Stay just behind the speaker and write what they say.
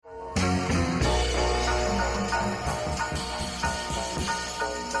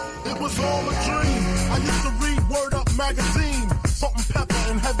was all a dream. I used to read Word Up magazine. Salt and pepper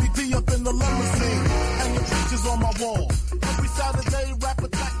and heavy D up in the limousine. Hanging pictures on my wall. Every Saturday, rap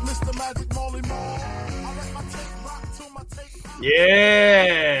attack, Mr. Magic Molly Mall. I let my tape rock till my tape.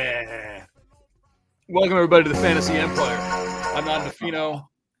 Yeah. Welcome everybody to the Fantasy Empire. I'm Don DeFino.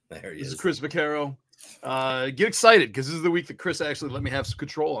 There he This is. is Chris Vaccaro. Get excited because this is the week that Chris actually let me have some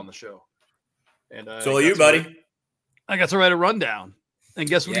control on the show. And It's all you, buddy. I got to write a rundown. And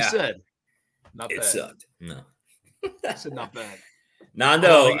guess what he Yeah. said? Not It bad. sucked. No. I said not bad.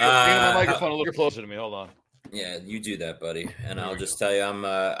 Nando. Bring my microphone a little closer to me. Hold on. Yeah, you do that, buddy. And I'll just tell you,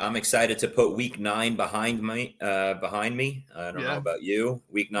 I'm excited to put Week 9 behind me. I don't know about you.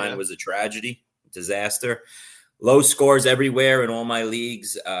 Week 9 was a tragedy, disaster. Low scores everywhere in all my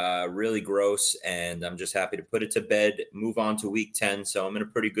leagues. Really gross. And I'm just happy to put it to bed, move on to Week 10. So I'm in a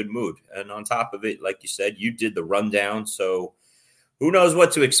pretty good mood. And on top of it, like you said, you did the rundown. So who knows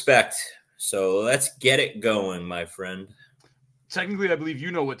what to expect. So let's get it going, my friend. Technically, I believe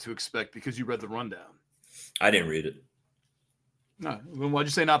you know what to expect because you read the rundown. I didn't read it. No, then why'd you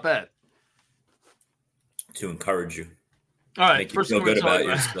say not bad? To encourage you. All right. Make you feel good about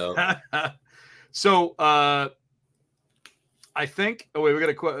yourself. So, I think. Oh wait, we got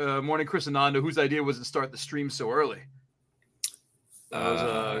a morning, Chris and Nando. Whose idea was to start the stream so early? That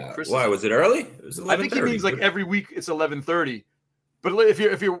was Chris's. Why was it early? It was 11:30. I think he means like every week it's 11:30. But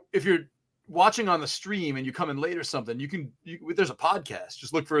if you're watching on the stream and you come in late or something, there's a podcast.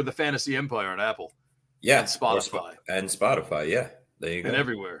 Just look for the Fantasy Empire on Apple. Yeah, and Spotify. Yeah, there you go. And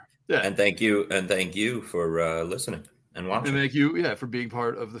everywhere. Yeah, and thank you for listening and watching. And thank you, for being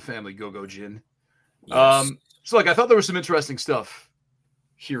part of the family. Go Gin. Yes. So I thought there was some interesting stuff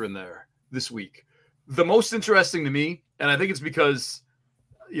here and there this week. The most interesting to me, and I think it's because,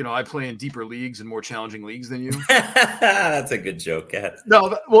 I play in deeper leagues and more challenging leagues than you. That's a good joke. Yeah.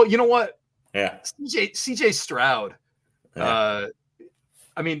 No, well, you know what? Yeah. CJ Stroud. Yeah.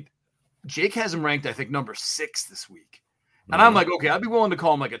 Jake has him ranked, I think, number 6 this week. And I'm like, okay, I'd be willing to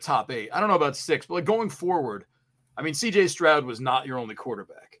call him like a top 8. I don't know about 6, but like going forward, CJ Stroud was not your only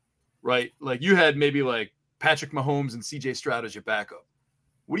quarterback, right? Like you had maybe like Patrick Mahomes and CJ Stroud as your backup.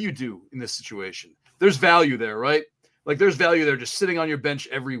 What do you do in this situation? There's value there, right? Like there's value there just sitting on your bench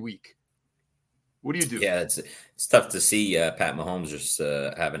every week. What do you do? Yeah, it's tough to see Pat Mahomes just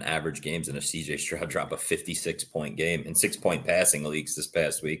having average games and a CJ Stroud drop a 56-point game in 6-point passing leagues this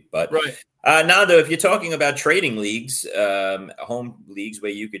past week. But now, though, if you're talking about trading leagues, home leagues where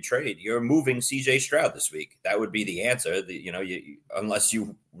you could trade, you're moving CJ Stroud this week. That would be the answer. Unless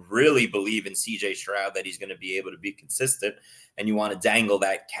you really believe in CJ Stroud that he's going to be able to be consistent, and you want to dangle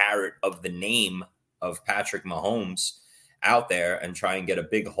that carrot of the name of Patrick Mahomes out there and try and get a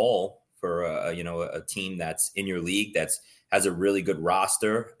big haul for a team that's in your league has a really good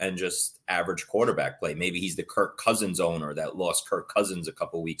roster and just average quarterback play. Maybe he's the Kirk Cousins owner that lost Kirk Cousins a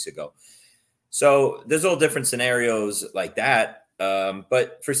couple weeks ago. So there's all different scenarios like that.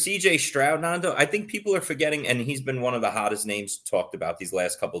 But for CJ Stroud, Nando, I think people are forgetting, and he's been one of the hottest names talked about these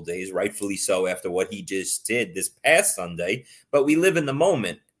last couple of days, rightfully so after what he just did this past Sunday. But we live in the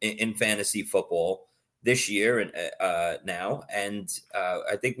moment in fantasy football this year and now, and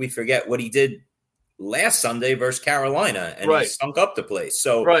I think we forget what he did last Sunday versus Carolina, and he stunk up the place.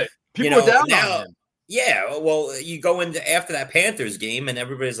 So people are down on him. Yeah, well, you go into after that Panthers game, and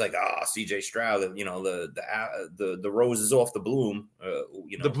everybody's like, "Oh, CJ Stroud, the rose is off the bloom."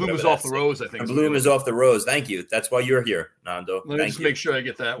 The bloom is off the rose. I think the bloom is off the rose. Thank you. That's why you're here, Nando. Let me just make sure I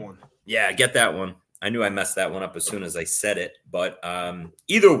get that one. Yeah, get that one. I knew I messed that one up as soon as I said it, but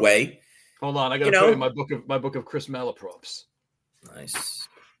either way. Hold on, I got to put in my book of Chris Malaprops. Nice.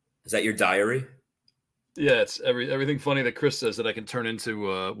 Is that your diary? Yeah, it's everything funny that Chris says that I can turn into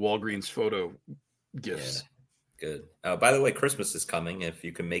Walgreens photo gifts. Yeah, good. By the way, Christmas is coming. If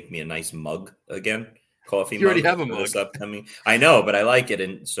you can make me a nice mug again, coffee mug. You already have a mug. Upcoming. I know, but I like it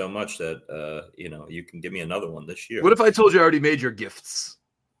and so much that you can give me another one this year. What if I told you I already made your gifts?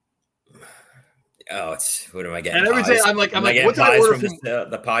 Oh, what am I getting? And every day I'm like, what did I order from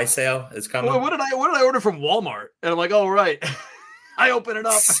the pie sale is coming? Well, what did I order from Walmart? And I'm like, oh right. I open it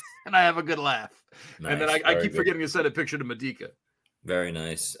up and I have a good laugh. Nice, and then I keep forgetting to send a picture to Medica. Very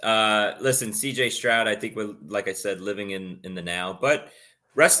nice. Listen, CJ Stroud, I think we're, like I said, living in the now. But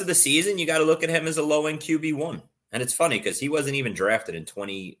rest of the season, you got to look at him as a low-end QB1. And it's funny because he wasn't even drafted in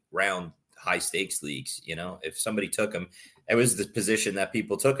 20-round high-stakes leagues. If somebody took him, it was the position that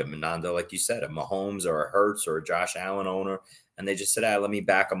people took him. And Nando, like you said, a Mahomes or a Hurts or a Josh Allen owner. And they just said, let me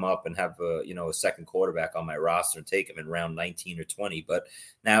back him up and have a second quarterback on my roster and take him in round 19 or 20. But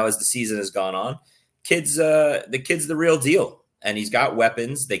now as the season has gone on, the kid's the real deal. and he's got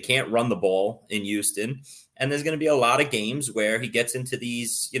weapons. They can't run the ball in Houston. And there's going to be a lot of games where he gets into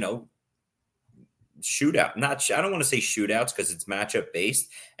these, shootout. I don't want to say shootouts because it's matchup based.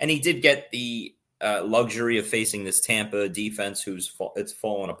 And he did get the luxury of facing this Tampa defense it's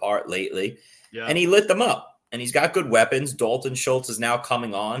fallen apart lately. Yeah. And he lit them up. And he's got good weapons. Dalton Schultz is now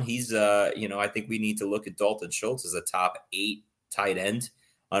coming on. He's, I think we need to look at Dalton Schultz as a top 8 tight end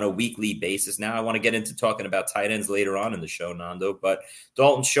on a weekly basis. Now I want to get into talking about tight ends later on in the show, Nando. But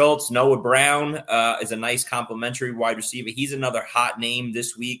Dalton Schultz, Noah Brown is a nice complimentary wide receiver. He's another hot name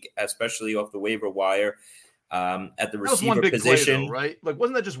this week, especially off the waiver wire. At the receiver position, play, though, right? Like,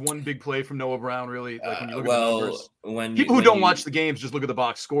 wasn't that just one big play from Noah Brown? Really? Like when you look at the numbers, people who don't watch the games just look at the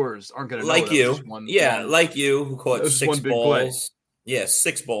box scores aren't going to know. Like you, like you, who caught 6 balls. Yeah,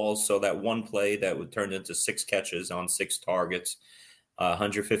 6 balls. So that one play that would turn into 6 catches on 6 targets,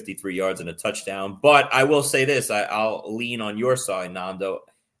 153 yards and a touchdown. But I will say this: I'll lean on your side, Nando.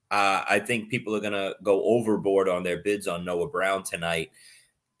 I think people are going to go overboard on their bids on Noah Brown tonight.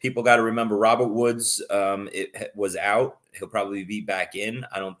 People got to remember Robert Woods it was out. He'll probably be back in.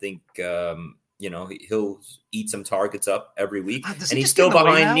 I don't think, he'll eat some targets up every week. And he's still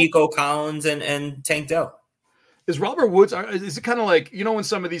behind Nico Collins and Tank Dell. Is Robert Woods, is it kind of like, when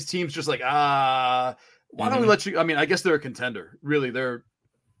some of these teams just like, why don't we let you? I mean, I guess they're a contender. Really, they're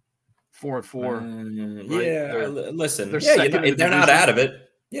 4-4. Right? Listen, they're not out of it.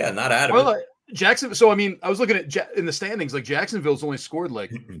 Yeah, not out of it. Jackson. So, I mean, I was looking at in the standings, like Jacksonville's only scored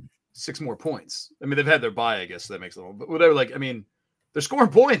like 6 more points. I mean, they've had their bye, I guess, so that makes them, but whatever. Like, I mean, they're scoring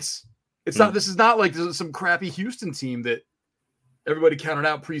points. It's not, this is not like this is some crappy Houston team that everybody counted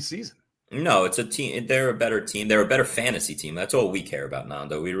out preseason. No, it's a team. They're a better team. They're a better fantasy team. That's all we care about,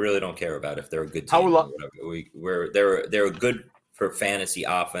 Nando. We really don't care about if they're a good team or whatever. They're good for fantasy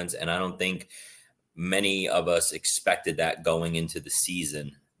offense, and I don't think many of us expected that going into the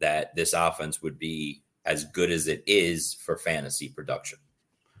season, that this offense would be as good as it is for fantasy production.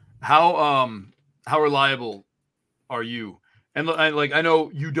 How reliable are you? And like, I know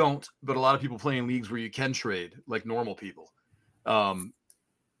you don't, but a lot of people play in leagues where you can trade like normal people.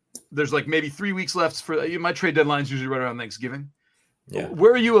 There's like maybe 3 weeks left for my trade deadline's usually right around Thanksgiving. Yeah.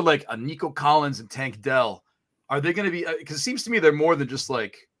 Where are you at like a Nico Collins and Tank Dell? Are they going to be, because it seems to me they're more than just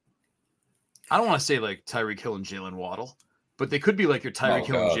like, I don't want to say like Tyreek Hill and Jalen Waddle, but they could be like your Tyreek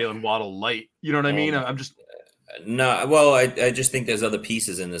Hill and Jalen Waddle light. You know what I mean? I'm just no. Well, I just think there's other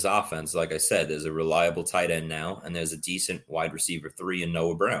pieces in this offense. Like I said, there's a reliable tight end now, and there's a decent wide receiver 3 in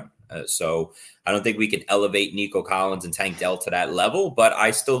Noah Brown. So I don't think we can elevate Nico Collins and Tank Dell to that level, but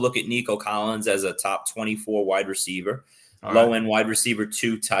I still look at Nico Collins as a top 24 wide receiver, low end wide receiver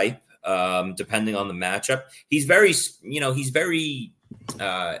 2 type, depending on the matchup. He's very,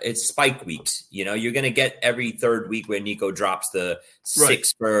 it's spike weeks. You're going to get every third week where Nico drops the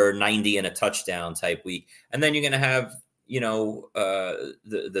 6 for 90 and a touchdown type week. And then you're going to have,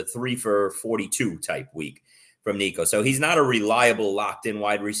 the 3 for 42 type week from Nico. So he's not a reliable locked in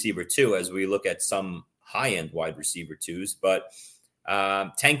wide receiver 2, as we look at some high end wide receiver 2s, but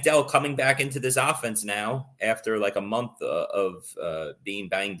Tank Dell coming back into this offense now after like a month of being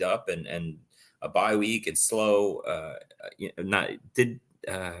banged up and a bye week and slow.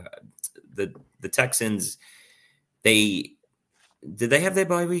 The Texans, did they have their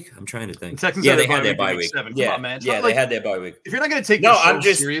bye week? I'm trying to think. The Texans they had their bye week. 7. Yeah, come on, man. They had their bye week. If you're not going to take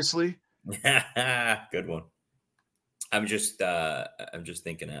this seriously, good one. I'm just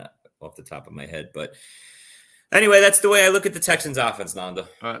thinking off the top of my head, but anyway, that's the way I look at the Texans offense, Nando.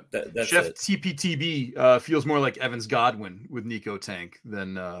 All right. That's Chef it. TPTB feels more like Evans Godwin with Nico Tank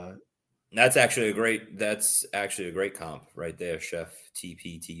than. That's actually a great comp right there, Chef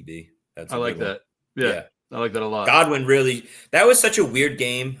TPTB. I like that. Yeah, I like that a lot. Godwin that was such a weird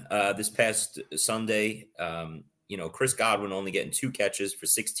game this past Sunday. Chris Godwin only getting 2 catches for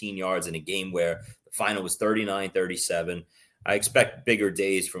 16 yards in a game where the final was 39-37. I expect bigger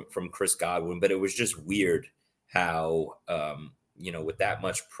days from Chris Godwin, but it was just weird how, with that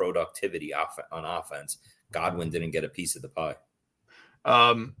much productivity on offense, Godwin didn't get a piece of the pie.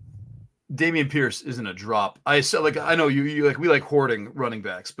 Dameon Pierce isn't a drop. I know you like, we like hoarding running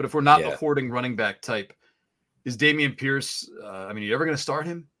backs, but if we're not the hoarding running back type, is Dameon Pierce, are you ever going to start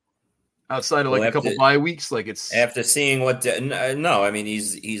him outside of a couple bye weeks? Like, it's after seeing what, no, I mean,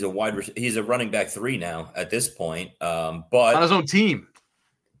 he's a running back 3 now at this point. But on his own team.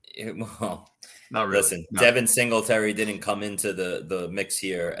 Well, not really. Listen, no. Devin Singletary didn't come into the mix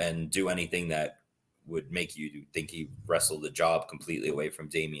here and do anything that would make you think he wrestled the job completely away from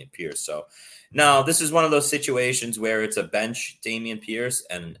Dameon Pierce. So no, this is one of those situations where it's a bench Dameon Pierce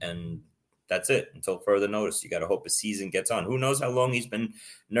and that's it until further notice. You got to hope a season gets on. Who knows how long he's been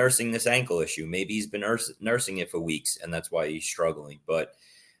nursing this ankle issue? Maybe he's been nursing it for weeks, and that's why he's struggling. But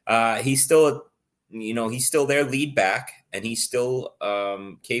he's still, he's still their lead back, and he's still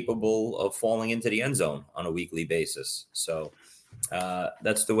capable of falling into the end zone on a weekly basis. So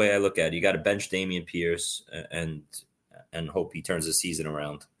that's the way I look at it. You got to bench Dameon Pierce and hope he turns the season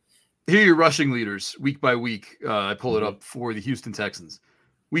around. Here are your rushing leaders week by week. I pull it up for the Houston Texans.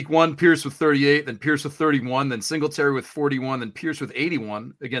 Week 1, Pierce with 38, then Pierce with 31, then Singletary with 41, then Pierce with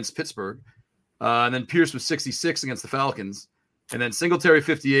 81 against Pittsburgh, and then Pierce with 66 against the Falcons, and then Singletary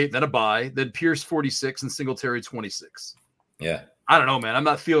 58, then a bye, then Pierce 46, and Singletary 26. Yeah. I don't know, man. I'm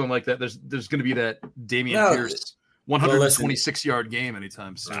not feeling like that. There's going to be that Dameon Pierce 126-yard game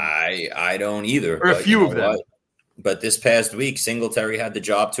anytime soon. I don't either. Or a few of them. But this past week, Singletary had the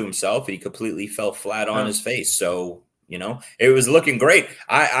job to himself. He completely fell flat on his face. So, it was looking great.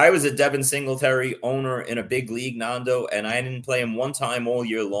 I was a Devin Singletary owner in a big league, Nando, and I didn't play him one time all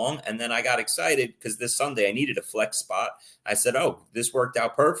year long. And then I got excited because this Sunday I needed a flex spot. I said, this worked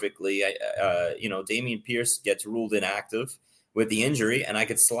out perfectly. Dameon Pierce gets ruled inactive with the injury, and I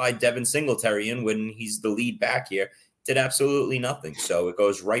could slide Devin Singletary in when he's the lead back here. Did absolutely nothing. So it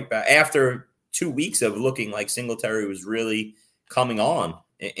goes right back after 2 weeks of looking like Singletary was really coming on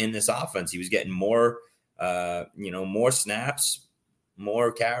in this offense. He was getting more snaps,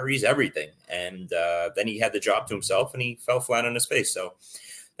 more carries, everything. And then he had the job to himself and he fell flat on his face. So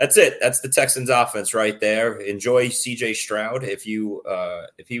that's it. That's the Texans offense right there. Enjoy CJ Stroud. If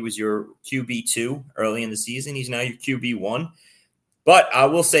he was your QB2 early in the season, he's now your QB1. But I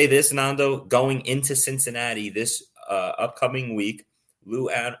will say this, Nando, going into Cincinnati this upcoming week, Lou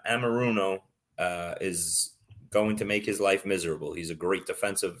Anarumo is going to make his life miserable. He's a great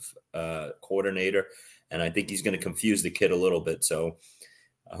defensive coordinator, and I think he's going to confuse the kid a little bit. So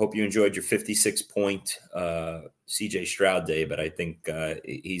I hope you enjoyed your 56-point CJ Stroud day, but I think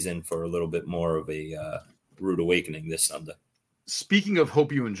he's in for a little bit more of a rude awakening this Sunday. Speaking of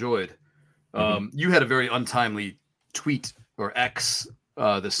hope you enjoyed, you had a very untimely tweet or X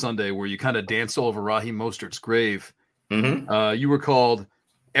this Sunday where you kind of danced all over Raheem Mostert's grave. You were called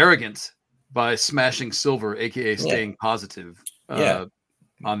arrogant by Smashing Silver, aka Staying Positive.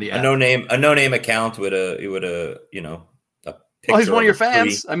 On the app. a no name account with a well, he's one of your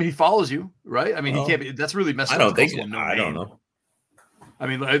fans. I mean, he follows you, right? I mean, he can't be. That's really messed up. I don't think so. I don't know. I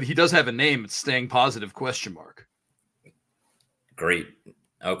mean, he does have a name. It's Staying Positive ? Great.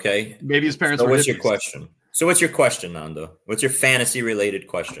 Okay. Maybe his parents. So what's your question? What's your question, Nando? What's your fantasy related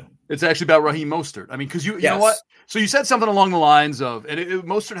question? It's actually about Raheem Mostert. I mean, because you know what? So you said something along the lines of, and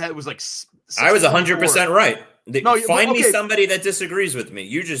Mostert was like. I was 100% right. Find me somebody that disagrees with me.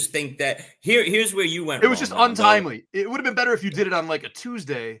 You just think that here's where you went. It was just untimely. It would have been better if you did it on like a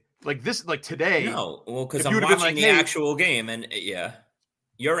Tuesday, like this, like today. No, well, because I'm watching the actual game, and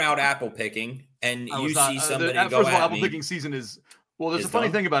you're out apple picking, and you see somebody go first of all, at apple me. Picking season is there's a funny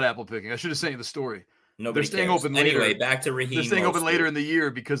thing about apple picking. I should have sent you the story. Nobody They're staying cares. open later. Anyway, back to Raheem. They're staying open later in the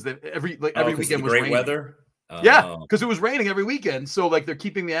year because every weekend was great raining. Weather. Yeah, because it was raining every weekend, so like they're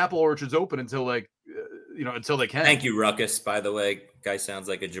keeping the apple orchards open until until they can. Thank you, Ruckus. By the way, guy sounds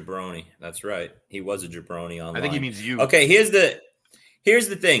like a jabroni. That's right. He was a jabroni online. I think he means you. Okay, here's the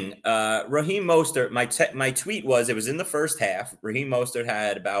thing. Raheem Mostert. My tweet was it was in the first half. Raheem Mostert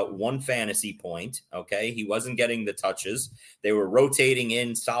had about 1 fantasy point. Okay, he wasn't getting the touches. They were rotating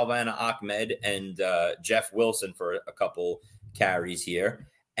in Salvana Ahmed and Jeff Wilson for a couple carries here,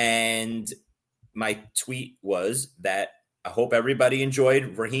 and my tweet was that I hope everybody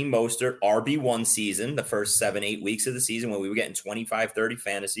enjoyed Raheem Mostert RB1 season, the first 7-8 weeks of the season when we were getting 25-30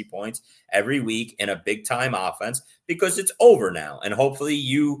 fantasy points every week in a big-time offense, because it's over now. And hopefully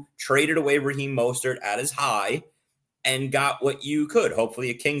you traded away Raheem Mostert at his high and got what you could. Hopefully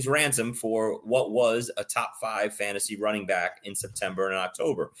a king's ransom for what was a top 5 fantasy running back in September and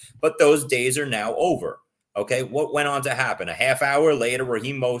October. But those days are now over. Okay, what went on to happen? A half hour later,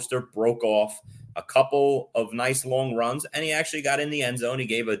 Raheem Mostert broke off a couple of nice long runs, and he actually got in the end zone. He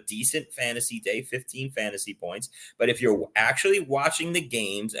gave a decent fantasy day, 15 fantasy points. But if you're actually watching the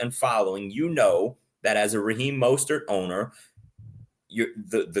games and following, you know that as a Raheem Mostert owner,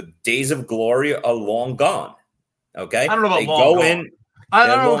 the days of glory are long gone. Okay? I don't know about long gone. I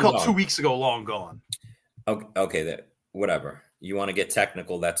don't know, 2 weeks ago, long gone. Okay, whatever. You want to get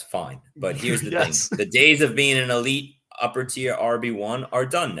technical, that's fine. But here's the thing. The days of being an elite upper tier RB1 are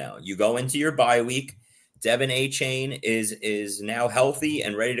done now. You go into your bye week. Devin A-Chain is now healthy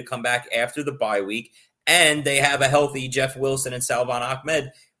and ready to come back after the bye week. And they have a healthy Jeff Wilson and Salvon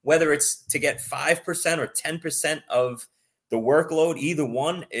Ahmed. Whether it's to get 5% or 10% of the workload, either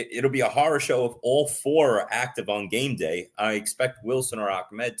one, it'll be a horror show if all four are active on game day. I expect Wilson or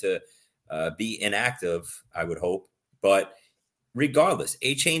Ahmed to be inactive, I would hope. But regardless,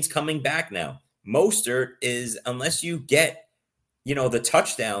 A-Chain's coming back now. Mostert is, unless you get, the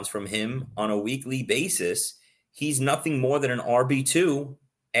touchdowns from him on a weekly basis, he's nothing more than an RB2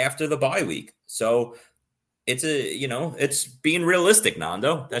 after the bye week. So it's being realistic,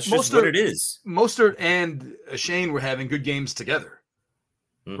 Nando. That's just what it is. Mostert and Shane were having good games together,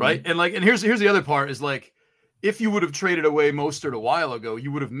 right? And here's the other part is like, if you would have traded away Mostert a while ago,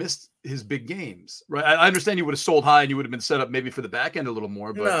 you would have missed his big games, right? I understand you would have sold high and you would have been set up maybe for the back end a little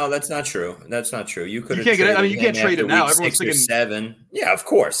more. But no, that's not true. That's not true. You can't get it. I mean, you can't trade him now. Everyone's thinking 7. Yeah, of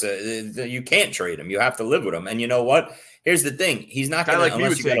course. You can't trade him. You have to live with him. And you know what? Here's the thing. He's not going to,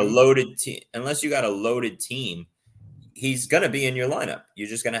 unless you got a loaded team. Unless you got a loaded team, he's going to be in your lineup. You're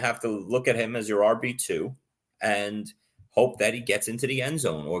just going to have to look at him as your RB2 and hope that he gets into the end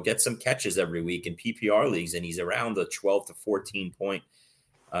zone or gets some catches every week in PPR leagues, and he's around the 12 to 14 point,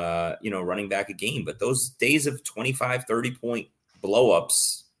 running back a game. But those days of 25, 30 point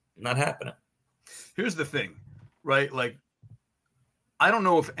blow-ups, not happening. Here's the thing, right? Like, I don't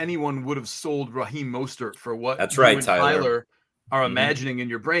know if anyone would have sold Raheem Mostert for what that's right, Tyler are imagining in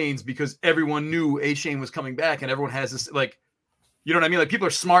your brains, because everyone knew A-Chain was coming back and everyone has this, like, you know what I mean? Like, people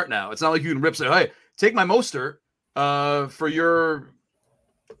are smart now. It's not like you can rip say, hey, take my Mostert for your,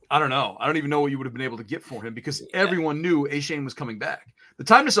 I don't know. I don't even know what you would have been able to get for him, because everyone knew A-Chain was coming back. The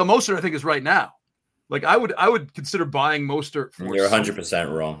time to sell Mostert, I think, is right now. Like, I would consider buying Mostert for. You're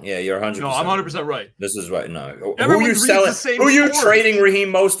 100% wrong. Yeah, you're 100%. No, I'm 100% right. This is right. No, who are you selling? Who are you trading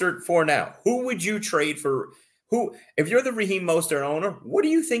Raheem Mostert for now? Who would you trade for? Who, if you're the Raheem Mostert owner, what do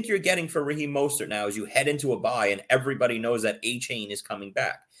you think you're getting for Raheem Mostert now as you head into a bye and everybody knows that A-Chain is coming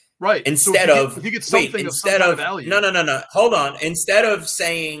back? Right. Instead of value. No. Hold on. Instead of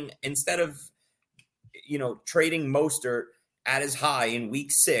trading Mostert at his high in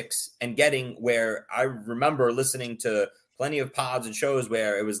week 6 and getting where I remember listening to plenty of pods and shows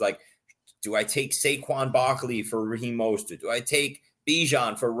where it was like, do I take Saquon Barkley for Raheem Mostert? Do I take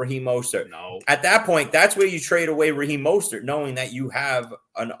Bijan for Raheem Mostert? No. At that point, that's where you trade away Raheem Mostert, knowing that you have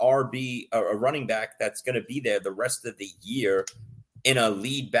an RB, a running back that's going to be there the rest of the year in a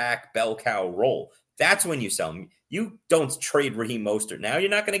lead back bell cow role. That's when you sell him. You don't trade Raheem Mostert now. You're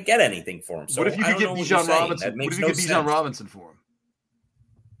not going to get anything for him. So what if you could get Bijan Robinson? What if you get Bijan Robinson for him?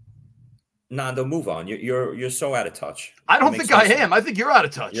 Nando, move on. You're so out of touch. I don't think I am. I think you're out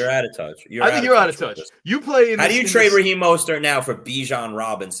of touch. You're out of touch. I think you're out of touch. You play. How do you trade Raheem Mostert now for Bijan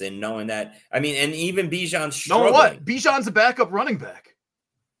Robinson, knowing that? I mean, and even Bijan's struggling. No, what? Bijan's a backup running back.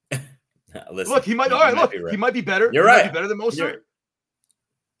 Listen, look, he might. All right, look, he might be better. You're right. Might be better than Mostert.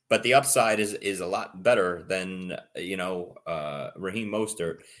 But the upside is a lot better than Raheem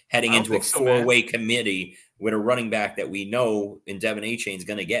Mostert heading into a 4-way committee with a running back that we know in Devin A-Chain is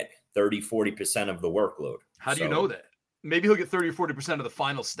going to get 30-40% of the workload. How do you know that? Maybe he'll get 30 or 40% of the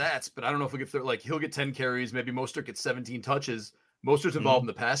final stats, but I don't know if he'll get he'll get 10 carries. Maybe Mostert gets 17 touches. Mostert's involved in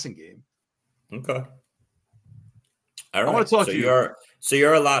the passing game. Okay. All right. I want to talk to you. So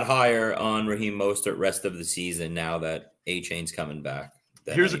you're a lot higher on Raheem Mostert rest of the season now that A-Chain's coming back.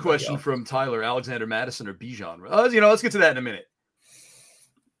 Here's a question from Tyler: Alexander Madison or Bijan? Let's get to that in a minute.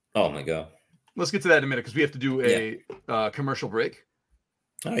 Oh my God. Let's get to that in a minute because we have to do a commercial break.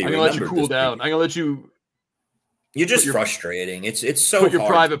 Oh, I'm gonna let you cool down. I'm gonna let you. You're just frustrating. It's so put your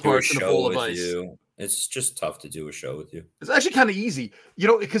hard private to do parts a in a show bowl of with ice. you. It's just tough to do a show with you. It's actually kind of easy,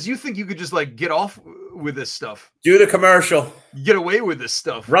 because you think you could just get off with this stuff. Do the commercial. Get away with this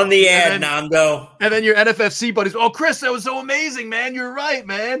stuff. Run the ad, Nando. And then your NFFC buddies. Oh, Chris, that was so amazing, man. You're right,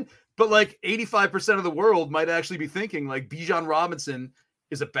 man. But 85% of the world might actually be thinking Bijan Robinson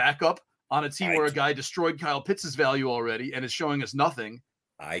is a backup on a team where a guy destroyed Kyle Pitts' value already and is showing us nothing.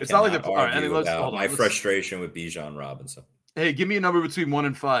 It's not like my frustration with Bijan Robinson. Hey, give me a number between 1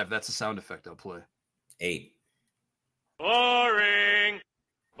 and 5. That's a sound effect I'll play. 8. Boring.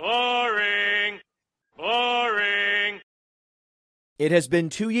 It has been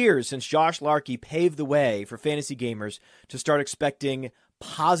 2 years since Josh Larkey paved the way for fantasy gamers to start expecting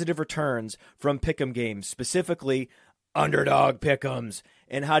positive returns from pick'em games, specifically underdog pick'ems.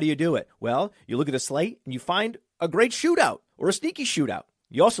 And how do you do it? Well, you look at the slate and you find a great shootout or a sneaky shootout.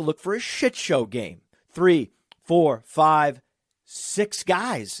 You also look for a shit show game. 3, 4, 5, 6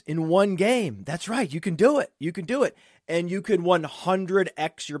 guys in one game. That's right. You can do it. And you can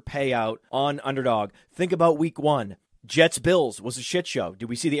 100x your payout on underdog. Think about week 1. Jets-Bills was a shit show. Did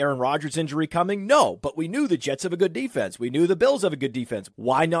we see the Aaron Rodgers injury coming? No, but we knew the Jets have a good defense. We knew the Bills have a good defense.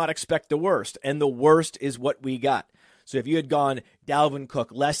 Why not expect the worst? And the worst is what we got. So if you had gone Dalvin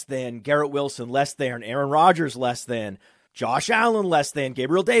Cook less than, Garrett Wilson less than, Aaron Rodgers less than, Josh Allen less than,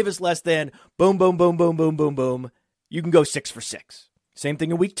 Gabriel Davis less than, boom, boom, boom, boom, boom, boom, boom, you can go 6 for 6. Same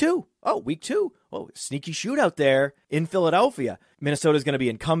thing in week 2. Oh, week 2. Oh, sneaky shootout there in Philadelphia. Minnesota's going to be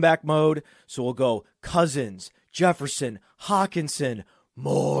in comeback mode, so we'll go Cousins, Jefferson, Hawkinson,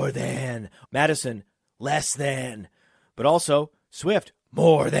 more than, Madison, less than, but also Swift,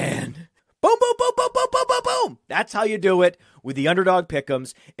 more than. Boom, boom, boom, boom, boom, boom, boom, boom. That's how you do it with the Underdog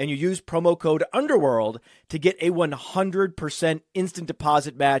Pick'ems, and you use promo code UNDERWORLD to get a 100% instant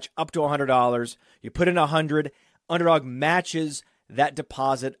deposit match up to $100. You put in $100, Underdog matches that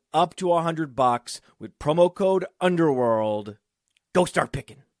deposit up to $100 with promo code UNDERWORLD. Go start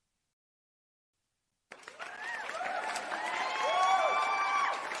picking.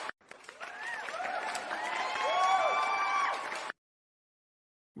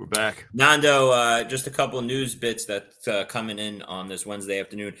 We're back. Nando, just a couple news bits that's coming in on this Wednesday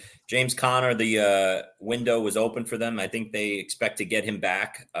afternoon. James Conner, the window was open for them. I think they expect to get him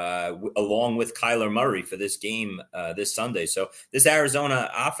back along with Kyler Murray for this game this Sunday. So this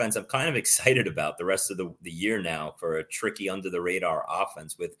Arizona offense, I'm kind of excited about the rest of the year now for a tricky under-the-radar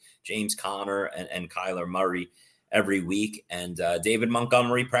offense with James Conner and Kyler Murray every week. And David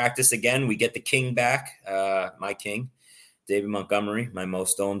Montgomery practice again. We get the king back, my king. David Montgomery, my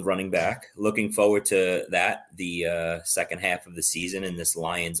most owned running back. Looking forward to that, the second half of the season in this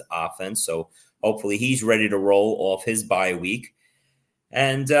Lions offense. So hopefully he's ready to roll off his bye week.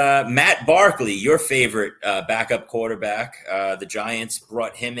 And Matt Barkley, your favorite backup quarterback. The Giants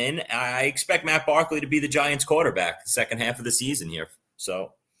brought him in. I expect Matt Barkley to be the Giants quarterback the second half of the season here.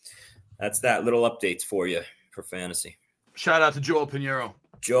 So that's that. Little updates for you for fantasy. Shout out to Joel Pinheiro.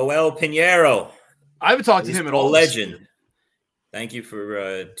 Joel Pinheiro. I haven't talked to him at all. Legend. Thank you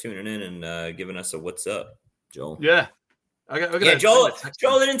for tuning in and giving us a what's up, Joel. Yeah. Joel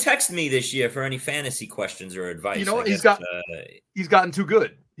didn't text me this year for any fantasy questions or advice. You know what? He's gotten too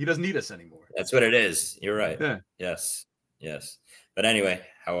good. He doesn't need us anymore. That's what it is. You're right. Yeah. Yes. But anyway,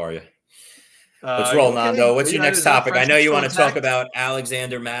 how are you? Let's roll, Nando. What's your next topic? I know you want to talk about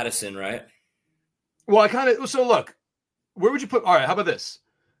Alexander Madison, right? Well, so look, where would you put? All right, how about this?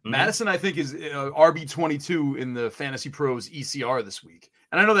 Mm-hmm. Madison, I think, is RB22 in the Fantasy Pros ECR this week.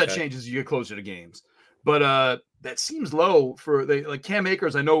 And I know that changes as you get closer to games. But that seems low for Cam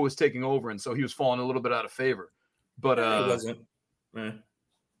Akers, I know, was taking over, and so he was falling a little bit out of favor. But he wasn't.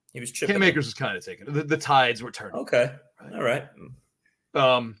 He was chipping. Cam Akers was kind of taking the tides were turning. Okay. All right.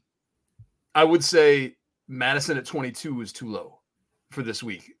 I would say Madison at 22 is too low for this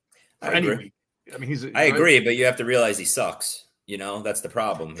week. For any week. I mean, I agree, but you have to realize he sucks. You know, that's the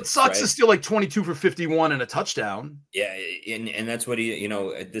problem. It sucks to steal like 22 for 51 and a touchdown. Yeah, and that's what he,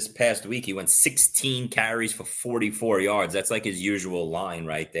 this past week, he went 16 carries for 44 yards. That's like his usual line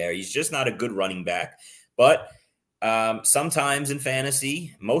right there. He's just not a good running back. But sometimes in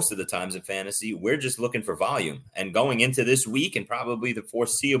fantasy, most of the times in fantasy, we're just looking for volume. And going into this week and probably the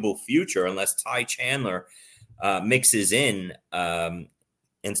foreseeable future, unless Ty Chandler mixes in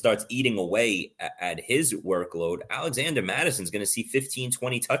and starts eating away at his workload, Alexander Madison's going to see 15,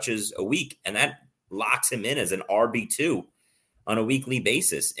 20 touches a week, and that locks him in as an RB2 on a weekly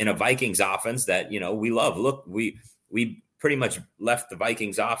basis in a Vikings offense that, we love. Look, we pretty much left the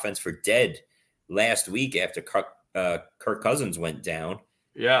Vikings offense for dead last week after Kirk Cousins went down.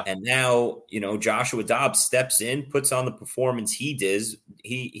 Yeah. And now, Joshua Dobbs steps in, puts on the performance he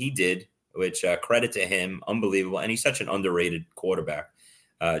did, which credit to him, unbelievable. And he's such an underrated quarterback.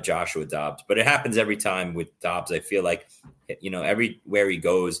 Joshua Dobbs, but it happens every time with Dobbs. I feel like, everywhere he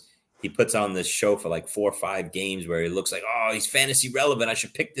goes, he puts on this show for like 4 or 5 games where he looks like, oh, he's fantasy relevant. I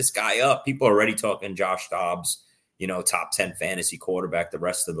should pick this guy up. People are already talking Josh Dobbs, top 10 fantasy quarterback the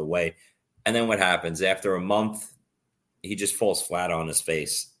rest of the way. And then what happens after a month, he just falls flat on his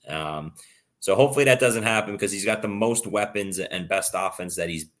face. So hopefully that doesn't happen because he's got the most weapons and best offense that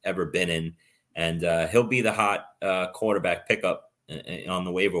he's ever been in. And he'll be the hot quarterback pickup on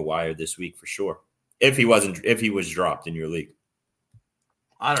the waiver wire this week for sure. If he was dropped in your league.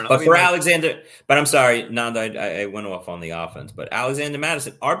 I don't know. But Alexander, but I'm sorry, Nando, I went off on the offense. But Alexander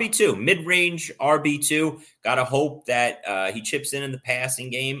Madison, RB2, mid-range RB2. Got to hope that he chips in the passing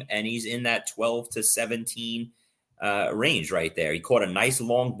game and he's in that 12 to 17 range right there. He caught a nice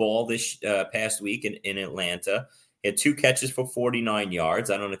long ball this past week in Atlanta. He had 2 catches for 49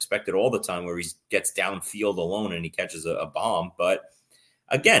 yards. I don't expect it all the time where he gets downfield alone and he catches a bomb. But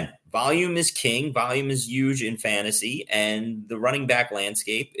again, volume is king. Volume is huge in fantasy. And the running back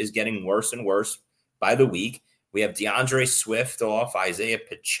landscape is getting worse and worse by the week. We have DeAndre Swift off, Isaiah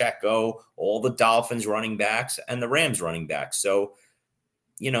Pacheco, all the Dolphins running backs, and the Rams running backs. So,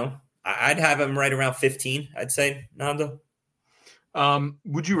 I'd have him right around 15, I'd say, Nando.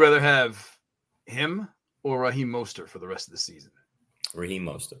 Would you rather have him or Raheem Mostert for the rest of the season? Raheem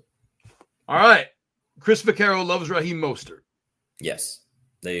Mostert. All right. Chris Vaccaro loves Raheem Mostert. Yes.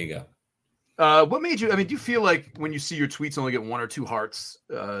 There you go. What made you, do you feel like when you see your tweets only get 1 or 2 hearts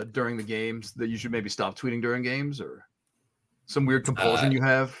during the games that you should maybe stop tweeting during games, or some weird compulsion you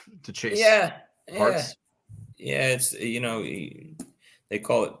have to chase hearts? Yeah. It's, they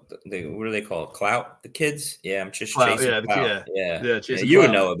call it, what do they call it? Clout, the kids? Yeah, I'm just chasing clout. Yeah, you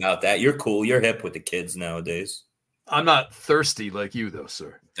would know about that. You're cool. You're hip with the kids nowadays. I'm not thirsty like you, though,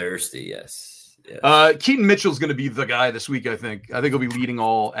 sir. Thirsty, yes. Keaton Mitchell's going to be the guy this week, I think. I think he'll be leading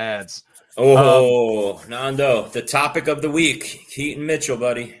all ads. Nando, the topic of the week, Keaton Mitchell,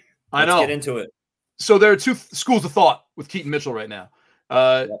 buddy. Let's get into it. So there are 2 schools of thought with Keaton Mitchell right now.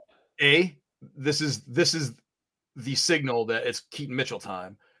 A, this is the signal that it's Keaton Mitchell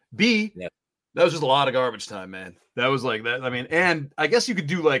time. B, that was just a lot of garbage time, man. That was like that. And I guess you could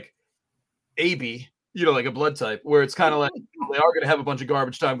do like AB, like a blood type, where it's kind of like they are going to have a bunch of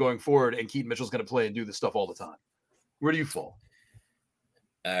garbage time going forward, and Keaton Mitchell's going to play and do this stuff all the time. Where do you fall?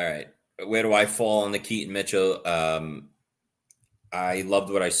 All right. Where do I fall on the Keaton Mitchell? I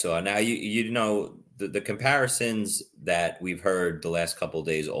loved what I saw. Now, the comparisons that we've heard the last couple of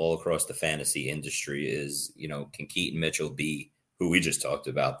days all across the fantasy industry is, can Keaton Mitchell be who we just talked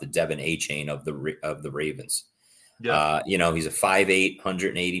about, the Devin A-Chain of the Ravens? Yeah. He's a 5'8",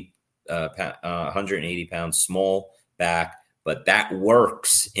 180 pound small back, but that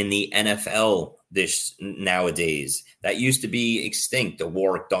works in the NFL nowadays. That used to be extinct. The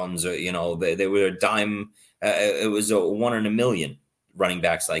Warwick Duns, they were a dime. It was a 1 in a million running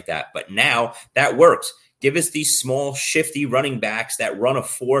backs like that. But now that works. Give us these small, shifty running backs that run a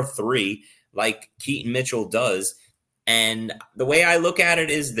 4.3 like Keaton Mitchell does. And the way I look at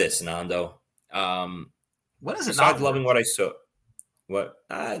it is this, Nando. What is it? Besides loving what I saw.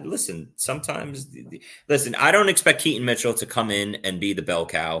 Sometimes I don't expect Keaton Mitchell to come in and be the bell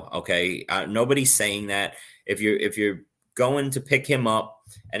cow. Okay. Nobody's saying that. If you're going to pick him up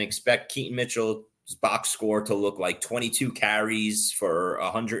and expect Keaton Mitchell's box score to look like 22 carries for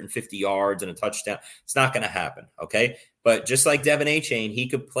 150 yards and a touchdown, it's not going to happen. Okay. But just like Devin A-Chain, he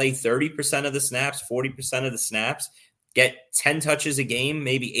could play 30% of the snaps, 40% of the snaps, get 10 touches a game,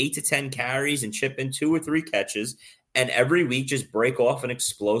 maybe 8 to 10 carries, and chip in 2 or 3 catches. And every week just break off an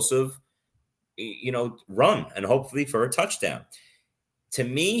explosive, run, and hopefully for a touchdown. To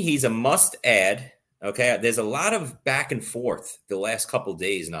me, he's a must add. Okay. There's a lot of back and forth the last couple of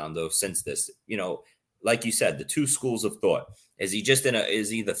days, Nando, since this, like you said, the 2 schools of thought. Is he just is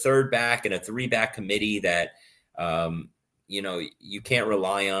he the third back in a 3-back committee that, you can't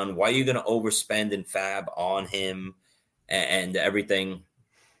rely on? Why are you going to overspend in fab on him and everything?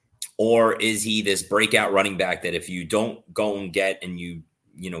 Or is he this breakout running back that if you don't go and get and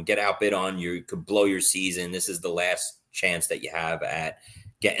get outbid on, you could blow your season? This is the last chance that you have at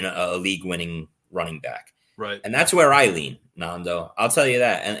getting a league-winning running back. Right. And that's where I lean, Nando. I'll tell you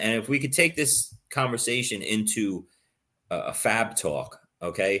that. And if we could take this conversation into a fab talk,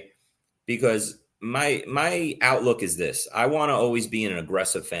 okay? Because my outlook is this. I want to always be an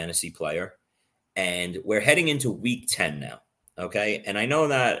aggressive fantasy player. And we're heading into week 10 now, okay? And I know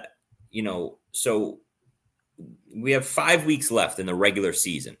that, so we have 5 weeks left in the regular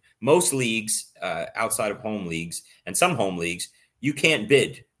season. Most leagues, outside of home leagues and some home leagues, you can't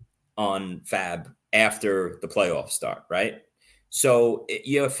bid on fab after the playoffs start, right? So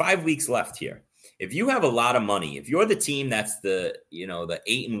you have 5 weeks left here. If you have a lot of money, if you're the team that's the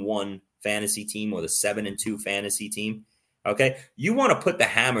 8-1 fantasy team or the 7-2 fantasy team, okay, you want to put the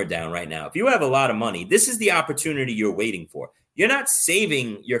hammer down right now. If you have a lot of money, this is the opportunity you're waiting for. You're not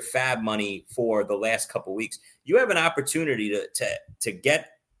saving your fab money for the last couple of weeks. You have an opportunity to get,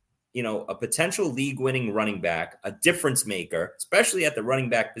 a potential league-winning running back, a difference maker, especially at the running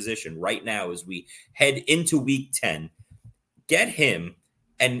back position right now as we head into week 10. Get him,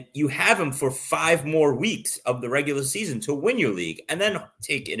 and you have him for 5 more weeks of the regular season to win your league, and then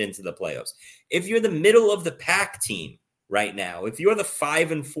take it into the playoffs. If you're the middle of the pack team right now, if you're the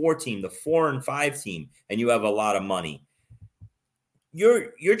 5-4 team, the 4-5 team, and you have a lot of money,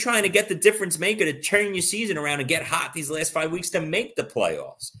 you're trying to get the difference maker to turn your season around and get hot these last 5 weeks to make the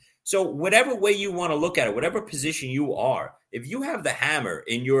playoffs. So whatever way you want to look at it, whatever position you are, if you have the hammer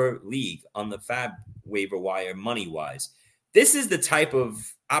in your league on the fab waiver wire money-wise, this is the type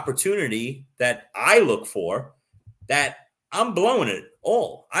of opportunity that I look for that I'm blowing it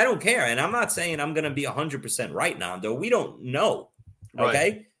all. I don't care. And I'm not saying I'm going to be 100% right now, though. We don't know.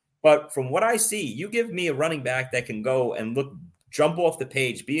 Okay. Right. But from what I see, you give me a running back that can go and jump off the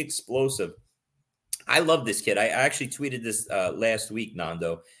page, be explosive. I love this kid. I actually tweeted this last week,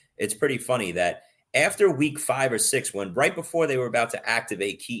 Nando. It's pretty funny that after week 5 or 6, when right before they were about to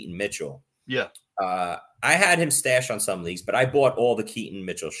activate Keaton Mitchell, I had him stashed on some leagues, but I bought all the Keaton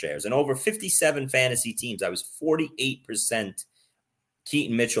Mitchell shares. And over 57 fantasy teams, I was 48%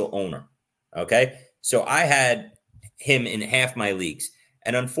 Keaton Mitchell owner. Okay. So I had him in half my leagues.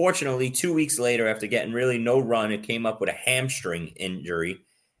 And unfortunately, 2 weeks later, after getting really no run, it came up with a hamstring injury.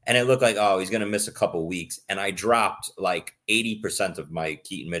 And it looked like, oh, he's going to miss a couple weeks. And I dropped like 80% of my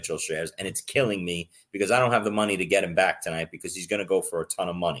Keaton Mitchell shares. And it's killing me because I don't have the money to get him back tonight because he's going to go for a ton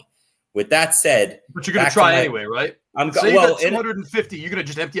of money. With that said, but you're going to try anyway, right? Say you got 250. You're going to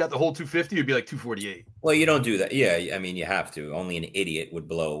just empty out the whole 250. You'd be like 248. Well, you don't do that. Yeah, I mean, you have to. Only an idiot would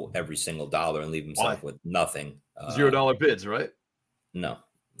blow every single dollar and leave himself with nothing. $0 bids, right? No,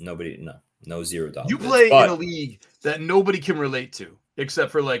 nobody. No $0. You play in a league that nobody can relate to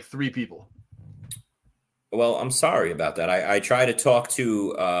except for like 3 people. Well, I'm sorry about that. I try to talk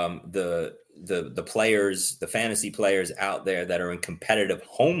to the players, the fantasy players out there that are in competitive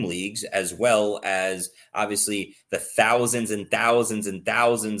home leagues, as well as obviously the thousands and thousands and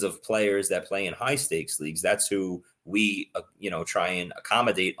thousands of players that play in high stakes leagues. That's who we, try and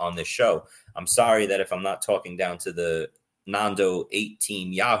accommodate on this show. I'm sorry that if I'm not talking down to the Nando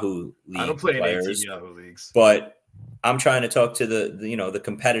 8-team Yahoo League I don't play players, in 18 Yahoo leagues, but I'm trying to talk to the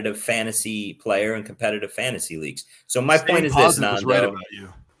competitive fantasy player and competitive fantasy leagues. So my point is this, Nando. Right about you.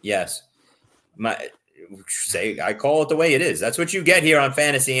 Yes. I call it the way it is. That's what you get here on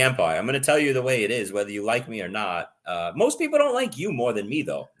Fantasy Empire. I'm going to tell you the way it is, whether you like me or not. Most people don't like you more than me,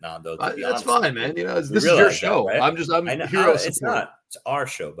 though, Nando. That's fine, man. This is your show. That, right? I'm hero. It's not. It's our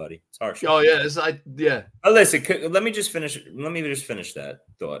show, buddy. It's our show. Oh yeah, yeah. Listen, let me just finish that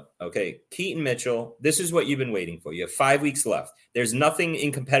thought. Okay, Keaton Mitchell. This is what you've been waiting for. You have 5 weeks left. There's nothing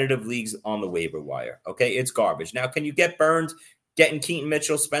in competitive leagues on the waiver wire. Okay, it's garbage. Now, can you get burned getting Keaton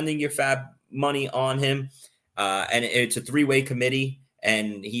Mitchell, spending your fab money on him, and it's a 3-way committee,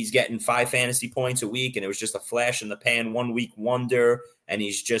 and he's getting 5 fantasy points a week, and it was just a flash in the pan, 1 week wonder, and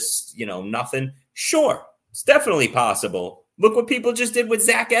he's just nothing? Sure, it's definitely possible. Look what people just did with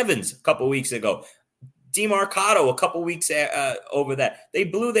Zach Evans a couple weeks ago. DeMarcado a couple weeks over that. They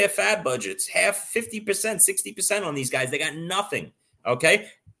blew their fab budgets, 50%, 60% on these guys. They got nothing. Okay.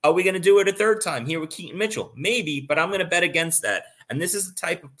 Are we going to do it a third time here with Keaton Mitchell? Maybe, but I'm going to bet against that. And this is the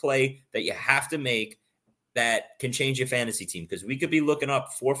type of play that you have to make that can change your fantasy team, because we could be looking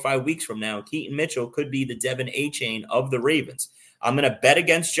up 4 or 5 weeks from now. Keaton Mitchell could be the Devin A-chain of the Ravens. I'm going to bet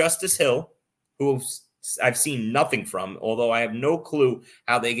against Justice Hill, who I've seen nothing from, although I have no clue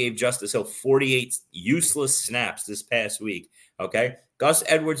how they gave Justice Hill 48 useless snaps this past week. Okay. Gus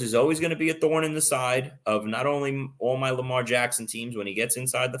Edwards is always going to be a thorn in the side of not only all my Lamar Jackson teams when he gets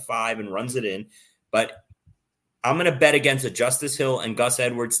inside the 5 and runs it in, but I'm going to bet against a Justice Hill and Gus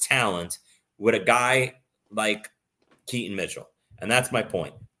Edwards talent with a guy like Keaton Mitchell. And that's my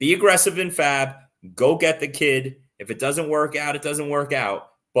point. Be aggressive in fab. Go get the kid. If it doesn't work out, it doesn't work out.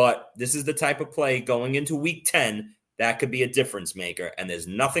 But this is the type of play going into week 10 that could be a difference maker. And there's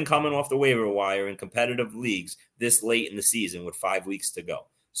nothing coming off the waiver wire in competitive leagues this late in the season with 5 weeks to go.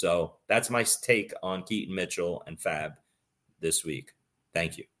 So that's my take on Keaton Mitchell and fab this week.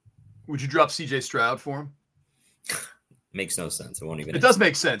 Thank you. Would you drop CJ Stroud for him? Makes no sense. It won't even. It does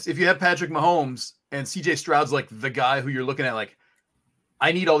make sense. If you have Patrick Mahomes and CJ Stroud's like the guy who you're looking at, like,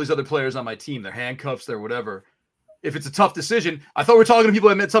 I need all these other players on my team. They're handcuffs, they're whatever. If it's a tough decision, I thought we were talking to people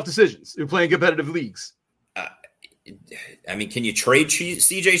that made tough decisions who play in competitive leagues. I mean, can you trade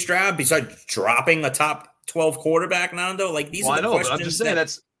CJ Stroud besides dropping a top 12 quarterback, Nando? Like, these are the questions. I'm just saying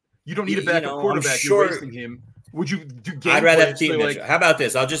you don't need a backup quarterback. You're wasting him. Would you do game I'd rather have Keaton Mitchell. How about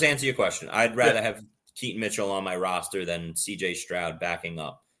this? I'll just answer your question. I'd rather have Keaton Mitchell on my roster than CJ Stroud backing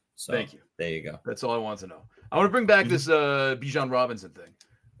up. So thank you. There you go. That's all I want to know. I want to bring back this Bijan Robinson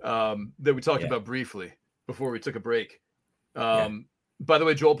thing that we talked about briefly before we took a break. By the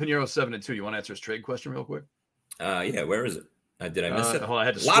way, Joel Pinheiro 7-2. You want to answer his trade question real quick? Where is it? Did I miss it? I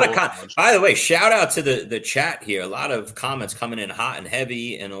had to a lot of comments. By the way, shout out to the chat here. A lot of comments coming in hot and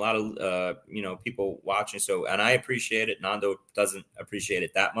heavy, and a lot of people watching. So, and I appreciate it. Nando doesn't appreciate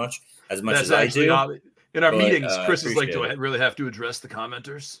it that much as I do. In our meetings, Chris is like, "Do I really have to address the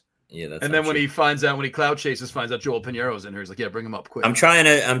commenters?" Yeah, that's. And then when he finds out Cloud Chases finds out Joel Pinheiro's in here, he's like, "Yeah, bring him up quick." I'm trying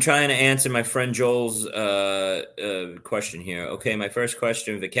to answer my friend Joel's question here. Okay, my first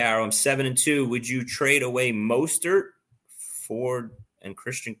question, Vaccaro. I'm 7-2. Would you trade away Mostert Ford, and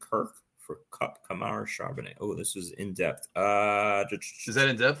Christian Kirk for Cup, Kamara, Charbonnet. Oh, this is in depth. Is that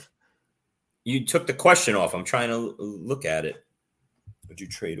in depth? You took the question off. I'm trying to look at it. Would you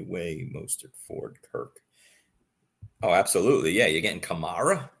trade away Mostert, Ford, Kirk? Oh, absolutely. Yeah, you're getting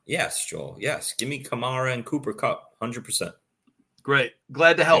Kamara? Yes, Joel. Yes. Give me Kamara and Cooper Kupp, 100%. Great.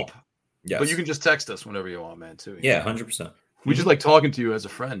 Glad to help. Yes. But you can just text us whenever you want, man, too. Yeah, 100%. We just like talking to you as a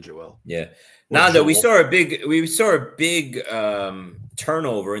friend, Joel. Yeah. Nando, we saw a big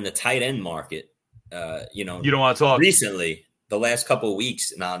turnover in the tight end market. You don't want to talk recently, the last couple of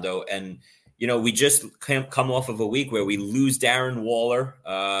weeks, Nando, and we just come off of a week where we lose Darren Waller,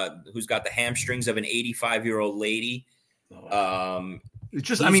 who's got the hamstrings of an 85-year-old lady. It's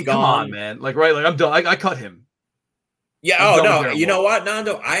just, come on, man. Like I'm done. I cut him. Yeah. Oh, no. You know what,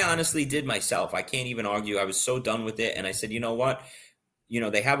 Nando? I honestly did myself. I can't even argue. I was so done with it. And I said, you know what?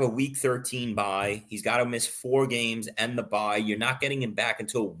 They have a week 13 bye. He's got to miss 4 games and the bye. You're not getting him back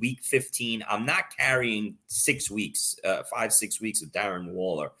until week 15. I'm not carrying 6 weeks, 5-6 weeks of Darren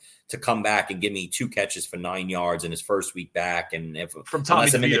Waller to come back and give me 2 catches for 9 yards in his first week back. And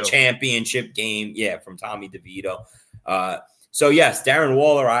unless I'm in the championship game. Yeah, from Tommy DeVito. So, yes, Darren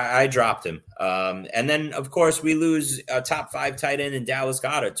Waller, I dropped him. And then, of course, we lose a top 5 tight end in Dallas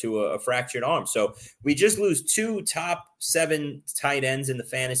Goedert to a fractured arm. So we just lose 2 top 7 tight ends in the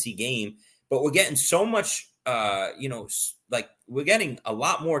fantasy game. But we're getting so much, we're getting a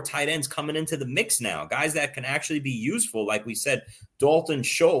lot more tight ends coming into the mix now. Guys that can actually be useful. Like we said, Dalton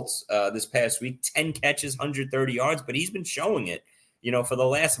Schultz this past week, 10 catches, 130 yards. But he's been showing it. For the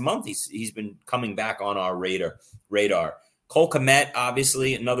last month, he's been coming back on our radar. Cole Kmet,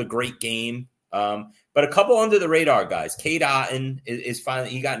 obviously, another great game. But a couple under the radar guys. Cade Otton is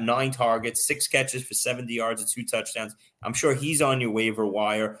finally, he got 9 targets, 6 catches for 70 yards and 2 touchdowns. I'm sure he's on your waiver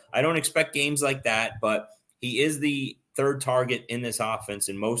wire. I don't expect games like that, but he is the 3rd target in this offense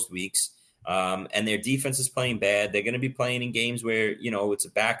in most weeks. And their defense is playing bad. They're going to be playing in games where, it's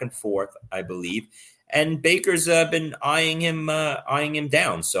a back and forth, I believe. And Baker's been eyeing him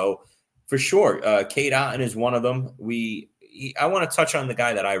down. So for sure, Cade Otton is one of them. I want to touch on the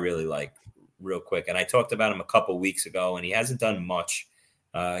guy that I really like real quick. And I talked about him a couple weeks ago, and he hasn't done much.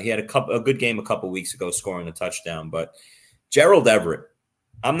 He had a good game a couple weeks ago, scoring a touchdown. But Gerald Everett,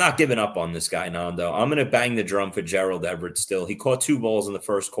 I'm not giving up on this guy, Nando. I'm going to bang the drum for Gerald Everett still. He caught 2 balls in the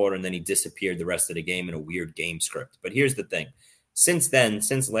first quarter, and then he disappeared the rest of the game in a weird game script. But here's the thing. Since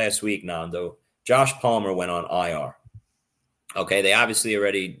last week, Nando, Josh Palmer went on IR. Okay, they obviously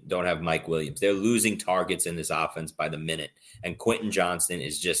already don't have Mike Williams. They're losing targets in this offense by the minute. And Quentin Johnston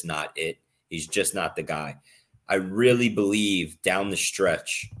is just not it. He's just not the guy. I really believe down the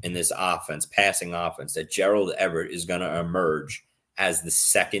stretch in this offense, passing offense, that Gerald Everett is going to emerge as the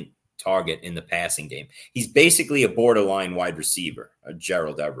 2nd target in the passing game. He's basically a borderline wide receiver,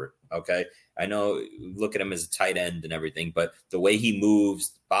 Gerald Everett, okay? I know, look at him as a tight end and everything, but the way he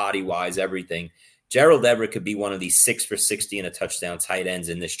moves, body-wise, everything, Gerald Everett could be one of these 6 for 60 and a touchdown tight ends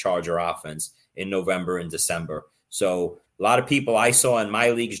in this Charger offense in November and December. So a lot of people I saw in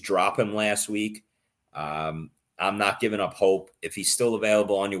my leagues drop him last week. I'm not giving up hope. If he's still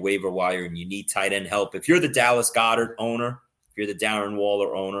available on your waiver wire and you need tight end help, if you're the Dallas Goedert owner, if you're the Darren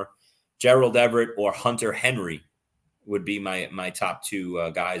Waller owner, Gerald Everett or Hunter Henry would be my top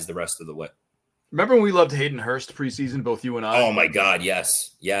 2 guys the rest of the way. Remember when we loved Hayden Hurst preseason, both you and I? Oh, my God,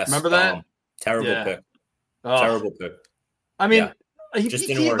 yes. Remember that? Terrible pick. Terrible pick. I mean, he just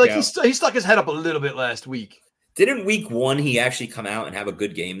didn't work out. He stuck his head up a little bit last week. Didn't week 1 he actually come out and have a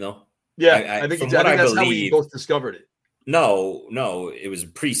good game, though? Yeah, I think that's how we both discovered it. No, it was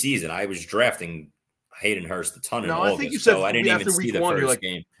preseason. I was drafting Hayden Hurst a ton in August, I think you said so I didn't even see the first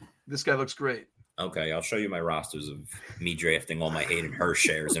game. This guy looks great. Okay, I'll show you my rosters of me drafting all my Hayden Hurst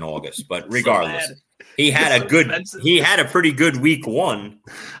shares in August. But regardless, he had a pretty good week 1.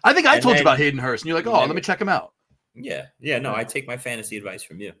 I think I told you about Hayden Hurst, and you're like, "Oh, let me check him out." Yeah. No, I take my fantasy advice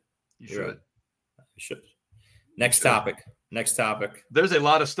from you. You should. I should. Next topic. There's a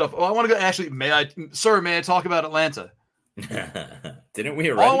lot of stuff. Oh, I want to go. Actually, may I talk about Atlanta? Didn't we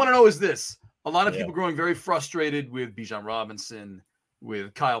already? All I want to know is this: a lot of people growing very frustrated with Bijan Robinson,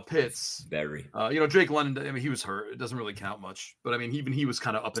 with Kyle Pitts. Very. Drake London, I mean, he was hurt. It doesn't really count much. But, I mean, even he was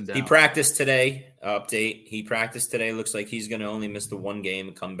kind of up and down. He practiced today. Update. He practiced today. Looks like he's going to only miss the 1 game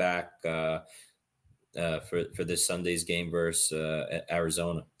and come back for this Sunday's game versus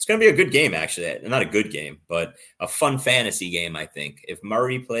Arizona. It's going to be a good game, actually. Not a good game, but a fun fantasy game, I think. If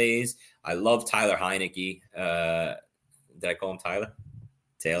Murray plays, I love Tyler Heineke. Did I call him Tyler?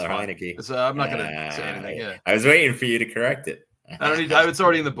 Taylor Heineke. I'm not going to say anything. Yeah. I was waiting for you to correct it. I don't need. It's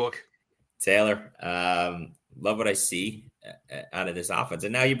already in the book. Taylor, love what I see. out of this offense.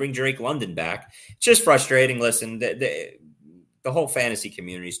 And now you bring Drake London back. It's just frustrating. Listen, the whole fantasy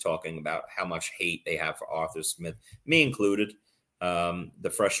community is talking about how much hate they have for Arthur Smith, me included.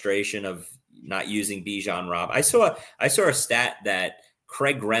 The frustration of not using Bijan Rob. I saw a stat that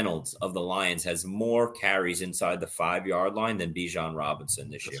Craig Reynolds of the Lions has more carries inside the 5-yard line than Bijan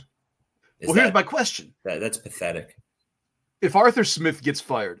Robinson this year. Here's my question. That's pathetic. If Arthur Smith gets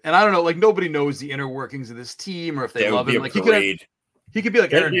fired, and I don't know, like nobody knows the inner workings of this team or if they love him. Like he could be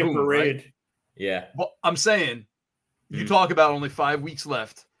like Aaron Boone, right? Yeah. Well, I'm saying you talk about only 5 weeks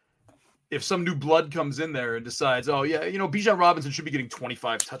left. If some new blood comes in there and decides, oh yeah, Bijan Robinson should be getting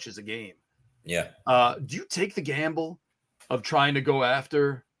 25 touches a game. Yeah. Do you take the gamble of trying to go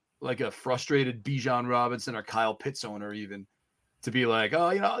after like a frustrated Bijan Robinson or Kyle Pitts owner even to be like, oh,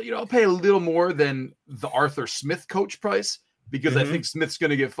 I'll pay a little more than the Arthur Smith coach price because I think Smith's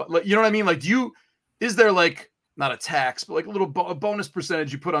going to get, you know what I mean? Like, is there like not a tax, but like a little bonus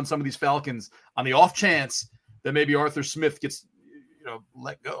percentage you put on some of these Falcons on the off chance that maybe Arthur Smith gets,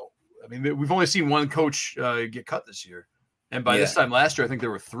 let go? I mean, we've only seen one coach get cut this year. And by this time last year, I think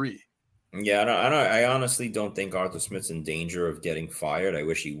there were 3. Yeah, I honestly don't think Arthur Smith's in danger of getting fired. I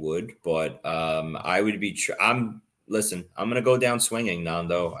wish he would, but I would be. Listen, I'm going to go down swinging,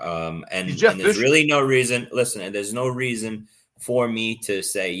 Nando. And there's really no reason. Listen, and there's no reason for me to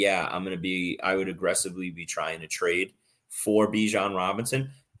say, yeah, I would aggressively be trying to trade for Bijan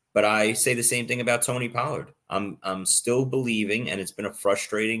Robinson. But I say the same thing about Tony Pollard. I'm still believing, and it's been a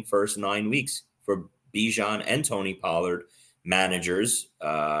frustrating first 9 weeks for Bijan and Tony Pollard managers,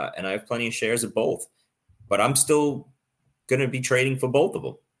 and I have plenty of shares of both. But I'm still going to be trading for both of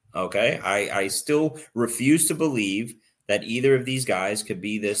them. Okay, I still refuse to believe that either of these guys could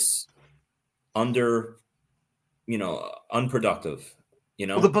be this unproductive.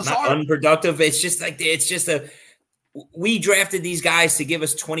 The bizarre, not unproductive. It's just we drafted these guys to give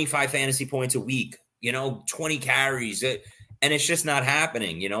us 25 fantasy points a week. 20 carries. And it's just not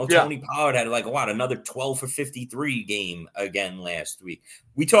happening. Tony Pollard had another 12 for 53 game again last week.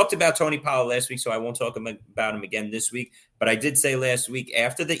 We talked about Tony Pollard last week, so I won't talk about him again this week. But I did say last week,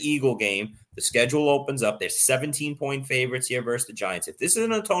 after the Eagle game, the schedule opens up. They're 17-point favorites here versus the Giants. If this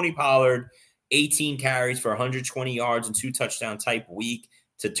isn't a Tony Pollard 18 carries for 120 yards and 2 touchdown type week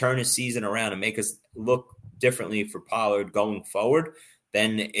to turn his season around and make us look differently for Pollard going forward,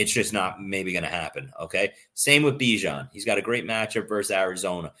 then it's just not maybe going to happen, okay? Same with Bijan. He's got a great matchup versus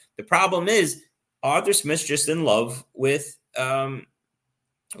Arizona. The problem is Arthur Smith's just in love with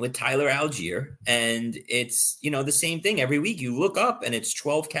Tyler Algier, and it's, the same thing every week. You look up, and it's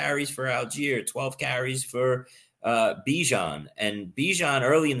 12 carries for Algier, 12 carries for Bijan. And Bijan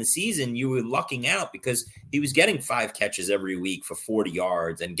early in the season, you were lucking out because he was getting 5 catches every week for 40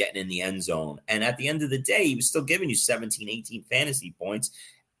 yards and getting in the end zone. And at the end of the day, he was still giving you 17, 18 fantasy points,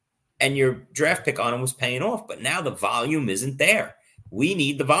 and your draft pick on him was paying off. But now the volume isn't there. We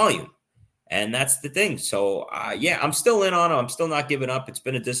need the volume. And that's the thing. So, I'm still in on him. I'm still not giving up. It's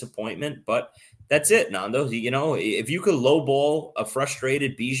been a disappointment, but that's it, Nando. If you could lowball a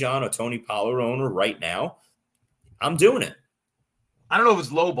frustrated Bijan or Tony Pollard owner right now, I'm doing it. I don't know if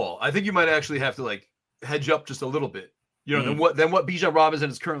it's low ball. I think you might actually have to hedge up just a little bit. Than what Bijan Robinson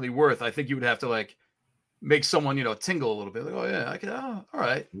is currently worth. I think you would have to make someone tingle a little bit. Like, oh yeah, I can. Oh, all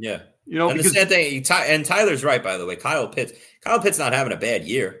right. Yeah. And because the same thing. And Tyler's right, by the way. Kyle Pitts not having a bad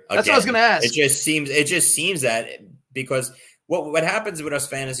year. That's what I was going to ask. It just seems that because what happens with us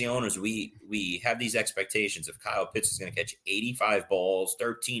fantasy owners, we have these expectations of Kyle Pitts is going to catch 85 balls,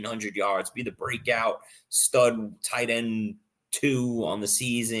 1,300 yards, be the breakout stud tight end 2 on the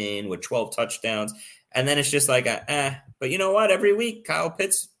season with 12 touchdowns. And then it's just but you know what? Every week, Kyle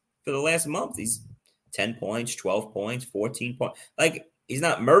Pitts for the last month, he's 10 points, 12 points, 14 points. He's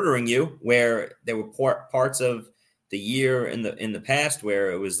not murdering you, where there were parts of the year in the past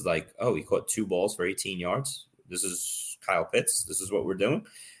where it was he caught 2 balls for 18 yards. This is Kyle Pitts. This is what we're doing.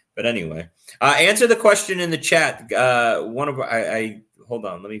 But anyway, answer the question in the chat. Hold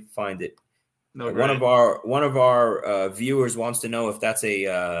on, let me find it. No, one of our viewers wants to know if that's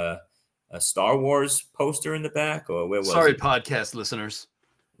a Star Wars poster in the back, or where was it? Sorry, podcast listeners.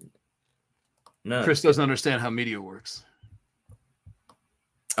 No, Chris doesn't understand how media works.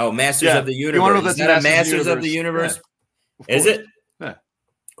 Oh, Masters of the Universe. You want to know is that a Masters of the Universe? Yeah. Is it? Yeah.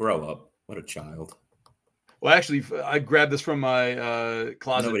 Grow up. What a child. Well, actually, I grabbed this from my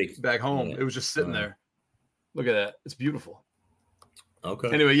closet back home. Yeah. It was just sitting there. Look at that. It's beautiful. Okay.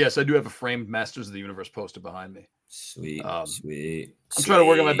 Anyway, yes, I do have a framed Masters of the Universe poster behind me. Sweet. I'm trying to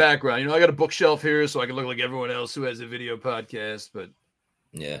work on my background. I got a bookshelf here so I can look like everyone else who has a video podcast, but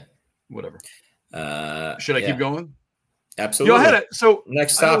yeah, whatever. Should I keep going? Absolutely. So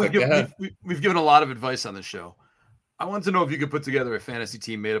next topic. We've given a lot of advice on this show. I want to know if you could put together a fantasy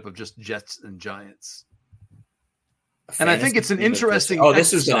team made up of just Jets and Giants. And I think it's an interesting.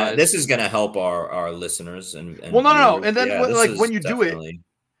 This is gonna help our listeners and no. And then when you do it,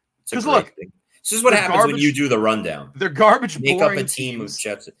 because look, this is what happens when you do the rundown. They're garbage. Make up a team of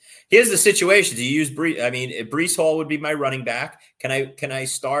Jets. Here's the situation: do you use Breece? I mean, Breece Hall would be my running back. Can I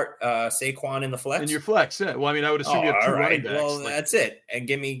start Saquon in the flex? In your flex, yeah. Well, I mean, I would assume you have two running backs. Well, that's it. And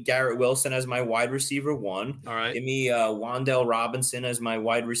give me Garrett Wilson as my wide receiver 1. All right. Give me Wan'Dale Robinson as my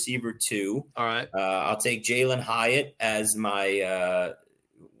wide receiver 2. All right. I'll take Jalen Hyatt as my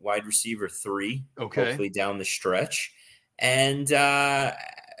wide receiver 3. Okay. Hopefully down the stretch, and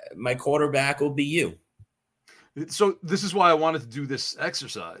my quarterback will be you. So this is why I wanted to do this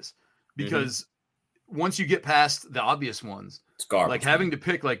exercise, because once you get past the obvious ones, it's garbage. Like having to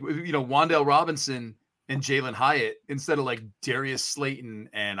pick Wan'Dale Robinson and Jalen Hyatt instead of like Darius Slayton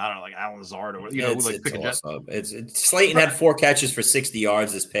and I don't know, like Alan Lazard or pick a Jet. Slayton had 4 catches for 60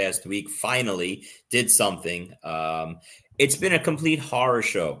 yards this past week. Finally did something. It's been a complete horror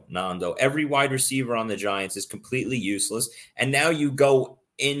show, Nando. Every wide receiver on the Giants is completely useless, and now you go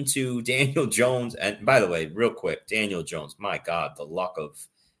into Daniel Jones. And by the way, real quick, Daniel Jones, my God, the luck of,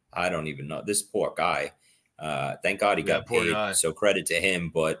 I don't even know, this poor guy. Thank God he got paid. So credit to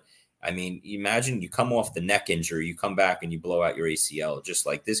him. But I mean, imagine you come off the neck injury, you come back and you blow out your ACL. Just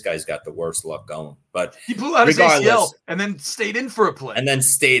like this guy's got the worst luck going. But he blew out his ACL and then stayed in for a play.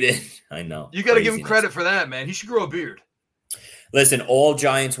 I know. You got to give him credit for that, man. He should grow a beard. Listen, all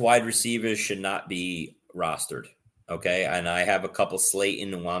Giants wide receivers should not be rostered. Okay, and I have a couple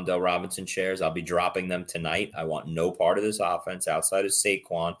Slayton and Wan'Dale Robinson shares. I'll be dropping them tonight. I want no part of this offense outside of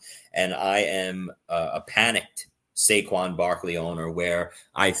Saquon, and I am a panicked Saquon Barkley owner where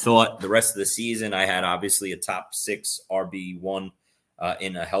I thought the rest of the season I had obviously a top 6 RB1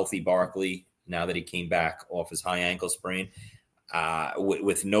 in a healthy Barkley now that he came back off his high ankle sprain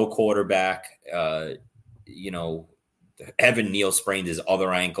with no quarterback. Evan Neal sprained his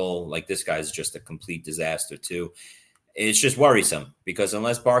other ankle. Like, this guy's just a complete disaster too. It's just worrisome because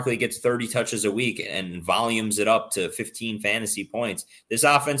unless Barkley gets 30 touches a week and volumes it up to 15 fantasy points, this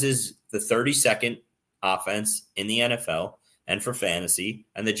offense is the 32nd offense in the NFL and for fantasy,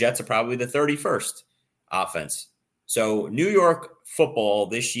 and the Jets are probably the 31st offense. So New York football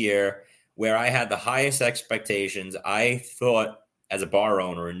this year, where I had the highest expectations, I thought as a bar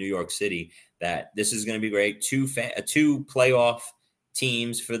owner in New York City that this is going to be great. Two playoff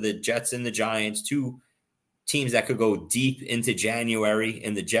teams for the Jets and the Giants, 2 teams that could go deep into January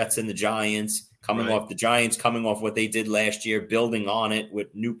in the Jets and the Giants, coming off the Giants, coming off what they did last year, building on it with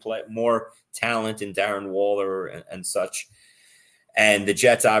more talent in Darren Waller and such. And the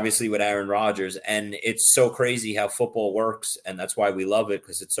Jets, obviously, with Aaron Rodgers. And it's so crazy how football works, and that's why we love it,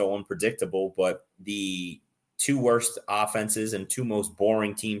 because it's so unpredictable. But the 2 worst offenses and 2 most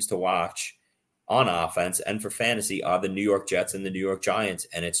boring teams to watch on offense and for fantasy are the New York Jets and the New York Giants,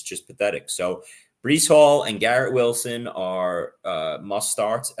 and it's just pathetic. So Breece Hall and Garrett Wilson are must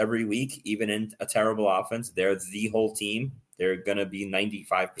starts every week, even in a terrible offense. They're the whole team. They're going to be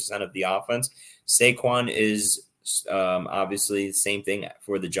 95% of the offense. Saquon is obviously the same thing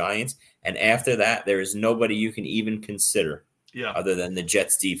for the Giants. And after that, there is nobody you can even consider other than the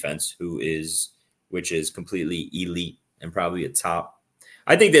Jets defense, which is completely elite and probably a top.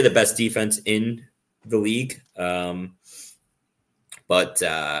 I think they're the best defense in the league. But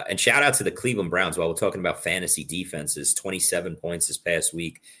shout out to the Cleveland Browns while we're talking about fantasy defenses, 27 points this past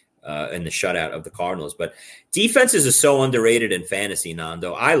week in the shutout of the Cardinals. But defenses are so underrated in fantasy,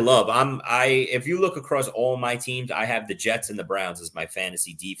 Nando. If you look across all my teams, I have the Jets and the Browns as my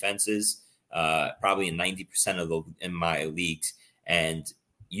fantasy defenses, probably in 90% in my leagues. And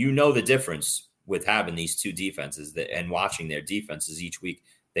you know the difference with having these 2 defenses and watching their defenses each week.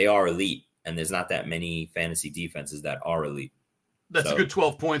 They are elite, and there's not that many fantasy defenses that are elite. That's a good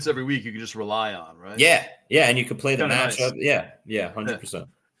 12 points every week you can just rely on, right? Yeah, and you can play the matchup. Nice. Yeah, 100%.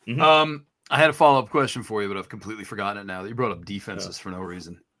 Mm-hmm. I had a follow-up question for you, but I've completely forgotten it now. You brought up defenses for no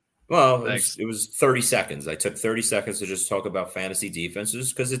reason. Well, it was 30 seconds. I took 30 seconds to just talk about fantasy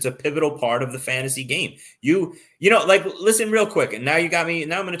defenses because it's a pivotal part of the fantasy game. Listen real quick, and now you got me.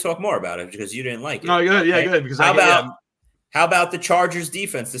 Now I'm going to talk more about it because you didn't like it. No, good. Yeah, good. Because how about the Chargers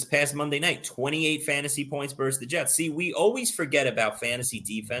defense this past Monday night? 28 fantasy points versus the Jets. See, we always forget about fantasy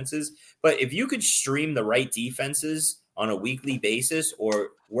defenses, but if you could stream the right defenses on a weekly basis or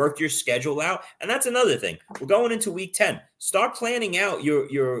work your schedule out, and that's another thing. We're going into week 10. Start planning out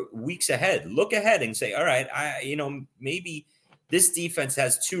your weeks ahead. Look ahead and say, all right, maybe this defense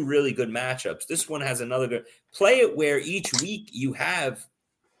has two really good matchups. This one has another good. Play it where each week you have,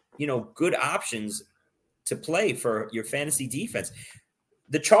 good options to play for your fantasy defense.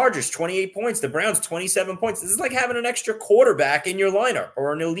 The Chargers, 28 points. The Browns, 27 points. This is like having an extra quarterback in your lineup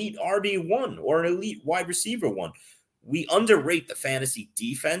or an elite RB1 or an elite wide receiver one. We underrate the fantasy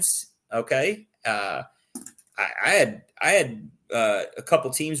defense, okay? I had a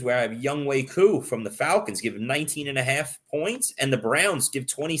couple teams where I have Younghoe Koo from the Falcons give 19.5 points, and the Browns give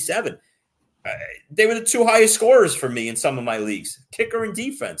 27. They were the two highest scorers for me in some of my leagues, kicker and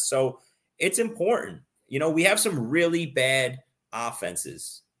defense. So it's important. We have some really bad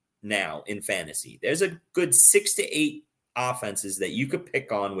offenses now in fantasy. There's a good 6 to 8 offenses that you could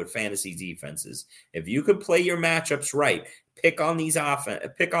pick on with fantasy defenses. If you could play your matchups right, pick on these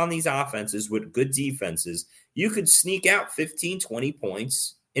offenses with good defenses, you could sneak out 15, 20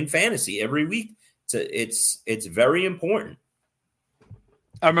 points in fantasy every week. It's very important.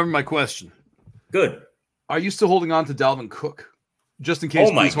 I remember my question. Good. Are you still holding on to Dalvin Cook just in case?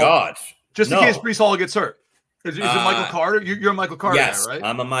 Oh my God! Just in case Breece Hall gets hurt. Is it Michael Carter? You're a Michael Carter guy, right?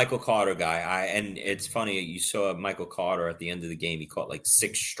 I'm a Michael Carter guy. And it's funny, you saw Michael Carter at the end of the game. He caught like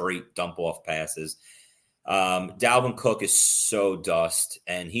 6 straight dump-off passes. Dalvin Cook is so dust,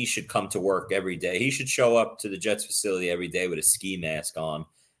 and he should come to work every day. He should show up to the Jets facility every day with a ski mask on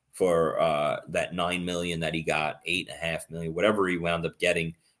for that $9 million that he got, $8.5 million, whatever he wound up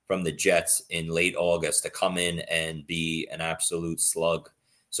getting from the Jets in late August to come in and be an absolute slug.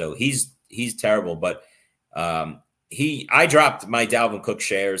 So he's terrible, but I dropped my Dalvin Cook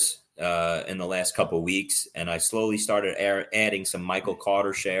shares in the last couple of weeks, and I slowly started adding some Michael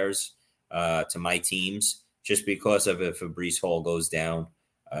Carter shares to my teams just because of if Breece Hall goes down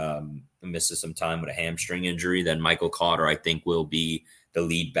and misses some time with a hamstring injury, then Michael Carter, I think, will be the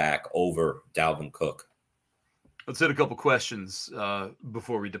lead back over Dalvin Cook. Let's hit a couple questions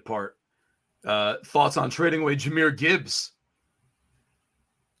before we depart. Thoughts on trading away Jahmyr Gibbs?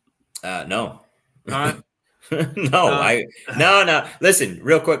 No. All right. No. Listen,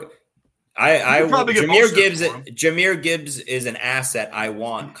 real quick. Jahmyr Gibbs is an asset I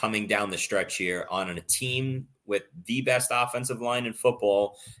want coming down the stretch here on a team with the best offensive line in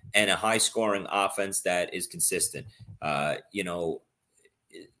football and a high scoring offense that is consistent.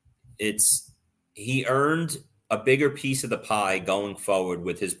 He earned a bigger piece of the pie going forward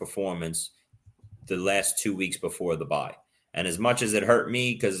with his performance the last 2 weeks before the bye. And as much as it hurt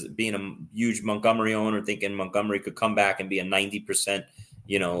me, because being a huge Montgomery owner, thinking Montgomery could come back and be a 90%,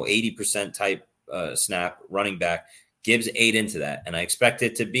 80% type snap running back, Gibbs ate into that. And I expect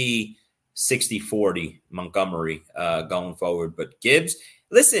it to be 60-40 Montgomery going forward. But Gibbs,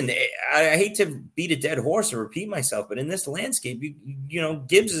 listen, I hate to beat a dead horse or repeat myself, but in this landscape,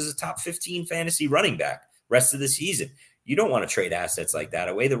 Gibbs is a top 15 fantasy running back rest of the season. You don't want to trade assets like that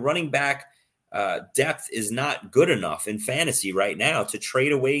away. The running back depth is not good enough in fantasy right now to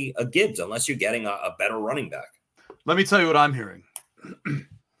trade away a Gibbs unless you're getting a better running back. Let me tell you what I'm hearing. You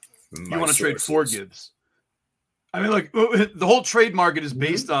want to trade for Gibbs. I mean, look, the whole trade market is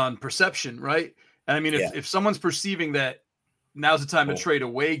based on perception, right? And I mean, if someone's perceiving that now's the time to trade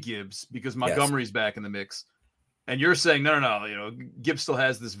away Gibbs because Montgomery's back in the mix, and you're saying, no, Gibbs still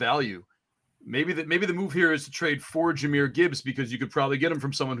has this value. Maybe the move here is to trade for Jahmyr Gibbs because you could probably get him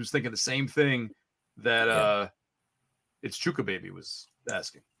from someone who's thinking the same thing that it's Chuka Baby was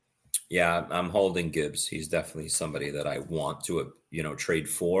asking. Yeah, I'm holding Gibbs. He's definitely somebody that I want to, trade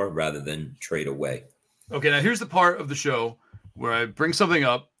for rather than trade away. Okay, now here's the part of the show where I bring something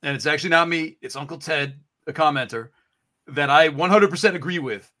up, and it's actually not me. It's Uncle Ted, a commenter, that I 100% agree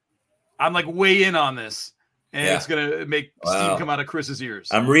with. I'm like way in on this. And it's going to make steam come out of Chris's ears.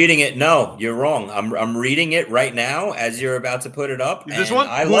 I'm reading it. No, you're wrong. I'm reading it right now as you're about to put it up. Is this one?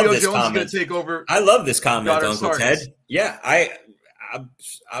 I love this comment. Take over. I love this comment, Uncle Ted. Yeah,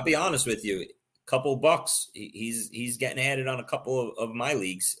 I'll be honest with you. Couple bucks. He's getting added on a couple of my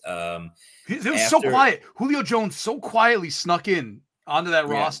leagues. It was so quiet. Julio Jones so quietly snuck in onto that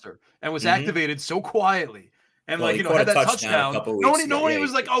roster and was activated so quietly. And had that touchdown. No one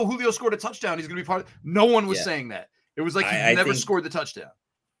was like, "Oh, Julio scored a touchdown. He's going to be part of it." No one was saying that. It was like he never scored the touchdown.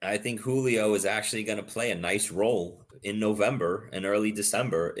 I think Julio is actually going to play a nice role in November and early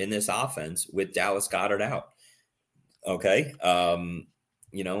December in this offense with Dallas Goedert out. Okay, I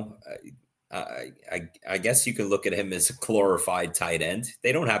guess you can look at him as a glorified tight end.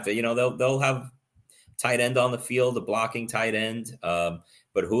 They don't have to. They'll have tight end on the field, a blocking tight end.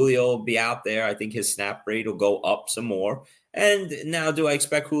 But Julio will be out there. I think his snap rate will go up some more. And now, do I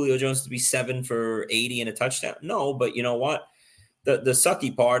expect Julio Jones to be 7 for 80 and a touchdown? No, but you know what? The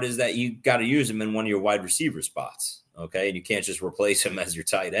sucky part is that you got to use him in one of your wide receiver spots. Okay. And you can't just replace him as your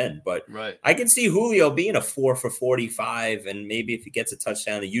tight end. But right. I can see Julio being a 4 for 45, and maybe if he gets a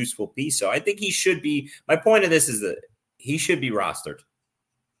touchdown, a useful piece. So I think he should be. My point of this is that he should be rostered.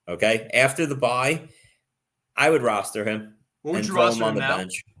 Okay. After the bye, I would roster him. What would and you throw roster him on the now?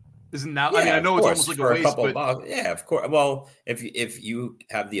 bench. Isn't now? Yeah, I mean, I know it's almost like for a waste, couple but bucks. Yeah, of course. Well, if you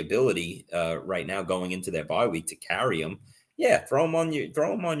have the ability right now going into their bye week to carry him, yeah, throw him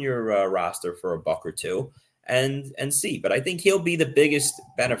on your roster for a buck or two and see. But I think he'll be the biggest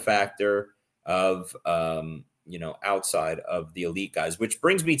benefactor of outside of the elite guys, which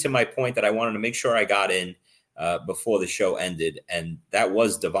brings me to my point that I wanted to make sure I got in before the show ended, and that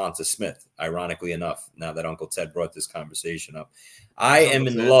was Devonta Smith, ironically enough, now that Uncle Ted brought this conversation up. I am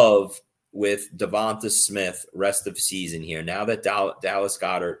in love with Devonta Smith rest of season here. Now that Dallas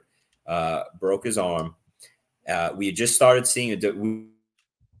Goedert broke his arm, we had just started seeing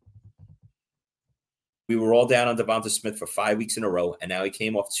we were all down on Devonta Smith for 5 weeks in a row, and now he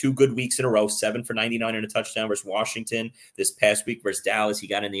came off 2 good weeks in a row, 7 for 99 and a touchdown versus Washington. This past week versus Dallas, he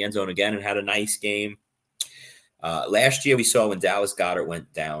got in the end zone again and had a nice game. Last year we saw when Dallas Goedert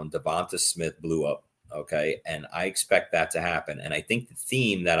went down, Devonta Smith blew up, okay? And I expect that to happen. And I think the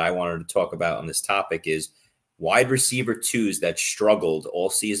theme that I wanted to talk about on this topic is wide receiver twos that struggled all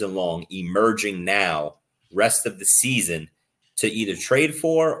season long, emerging now, rest of the season, to either trade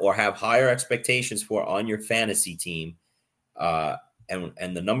for or have higher expectations for on your fantasy team. And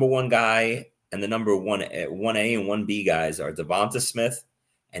the number one guy and the number 1A and 1B guys are Devonta Smith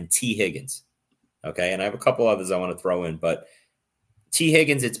and T. Higgins. Okay, and I have a couple others I want to throw in, but T.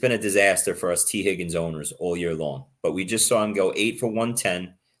 Higgins, it's been a disaster for us T. Higgins owners all year long. But we just saw him go 8 for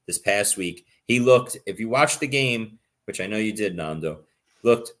 110 this past week. He looked, if you watched the game, which I know you did, Nando,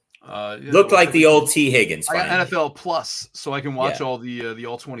 looked like the old T. Higgins. I got NFL Plus, so I can watch all the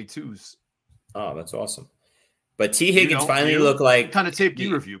all 22s. Oh, that's awesome. But T. Higgins finally looked like what kind of tape do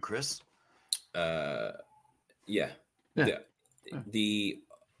you review, Chris?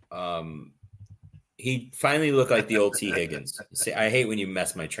 He finally looked like the old T. Higgins. See, I hate when you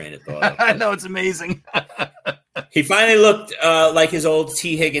mess my train of thought. I know, it's amazing. He finally looked like his old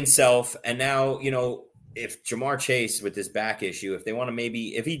T. Higgins self. And now, if Jamar Chase with this back issue, if they want to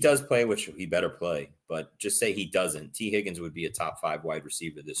if he does play, which he better play, but just say he doesn't, T. Higgins would be a top 5 wide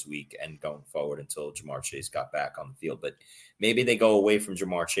receiver this week and going forward until Jamar Chase got back on the field. But maybe they go away from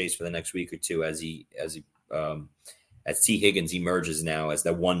Jamar Chase for the next week or two as T. Higgins emerges now as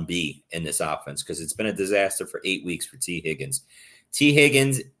the 1B in this offense, because it's been a disaster for 8 weeks for T. Higgins. T.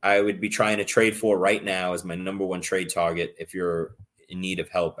 Higgins, I would be trying to trade for right now as my number 1 trade target if you're in need of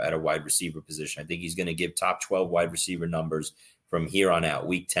help at a wide receiver position. I think he's going to give top 12 wide receiver numbers from here on out,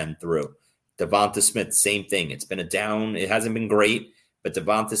 week 10 through. Devonta Smith, same thing. It's been a down. It hasn't been great, but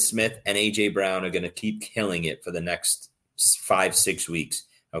Devonta Smith and A.J. Brown are going to keep killing it for the next 5-6 weeks,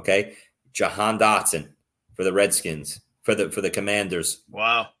 okay? Jahan Dotson for the Redskins, for the Commanders.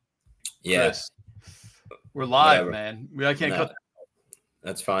 Wow. Yes. Yeah. We're live, man. I can't cut.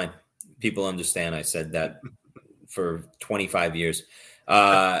 That's fine. People understand I said that for 25 years.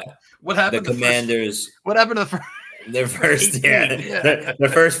 What happened? The Commanders. What happened to the first?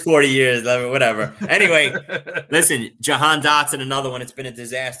 The first 40 years, whatever. Anyway, listen, Jahan Dotson, another one. It's been a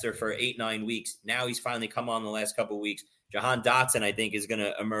disaster for 8-9 weeks. Now he's finally come on the last couple of weeks. Jahan Dotson, I think, is going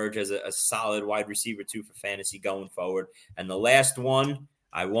to emerge as a solid wide receiver too for fantasy going forward. And the last one,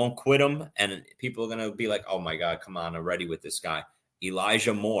 I won't quit him. And people are going to be like, "Oh my God, come on, I'm ready with this guy."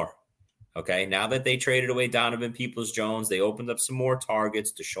 Elijah Moore. Okay, now that they traded away Donovan Peoples-Jones, they opened up some more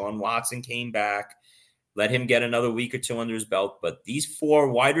targets. Deshaun Watson came back. Let him get another week or two under his belt. But these 4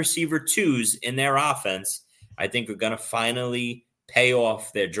 wide receiver twos in their offense, I think, are going to finally pay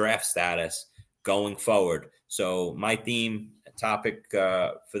off their draft status going forward. So my theme topic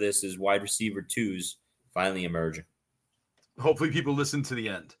for this is wide receiver twos finally emerging. Hopefully people listen to the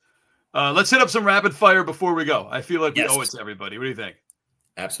end. Let's hit up some rapid fire before we go. I feel like we owe it to everybody. What do you think?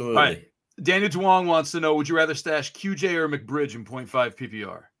 Absolutely. All right. Daniel Duong wants to know, would you rather stash QJ or McBridge in 0.5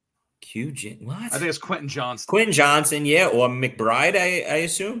 PPR? QJ? What? I think it's Quentin Johnston. Quentin Johnson, yeah. Or McBride, I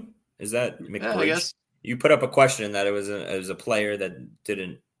assume. Is that McBridge? Yeah, I guess. You put up a question that it was a player that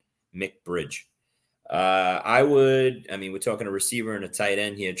didn't McBridge. We're talking a receiver and a tight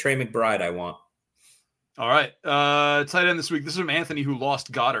end here. Trey McBride, I want. All right. Tight end this week. This is from Anthony, who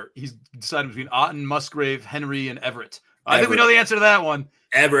lost Goddard. He's decided between Otten, Musgrave, Henry, and Everett. I think we know the answer to that one.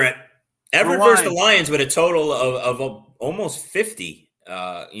 Everett versus the Lions with a total of almost 50,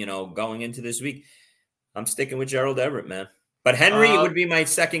 going into this week. I'm sticking with Gerald Everett, man. But Henry would be my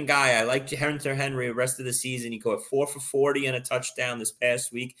second guy. I like Hunter Henry the rest of the season. He caught 4 for 40 and a touchdown this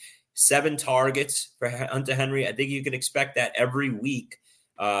past week. 7 targets for Hunter Henry. I think you can expect that every week,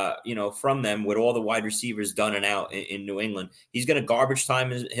 from them with all the wide receivers done and out in New England. He's going to garbage time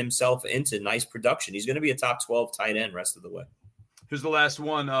himself into nice production. He's going to be a top 12 tight end rest of the way. Here's the last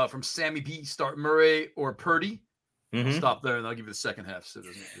one from Sammy B. Start Murray or Purdy. Mm-hmm. I'll stop there, and I'll give you the second half. So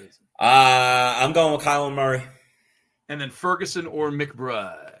I'm going with Kyler Murray. And then Ferguson or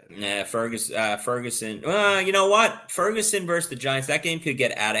McBride. Nah, Ferguson. You know what? Ferguson versus the Giants. That game could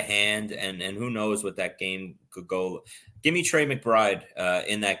get out of hand, and who knows what that game could go. Give me Trey McBride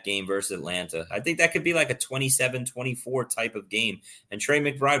in that game versus Atlanta. I think that could be like a 27-24 type of game. And Trey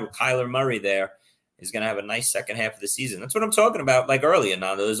McBride with Kyler Murray there is going to have a nice second half of the season. That's what I'm talking about like earlier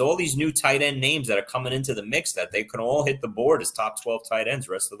now. There's all these new tight end names that are coming into the mix that they can all hit the board as top 12 tight ends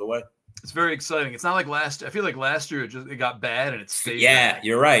rest of the way. It's very exciting. It's not like last year. I feel like last year it got bad and it stayed. Yeah,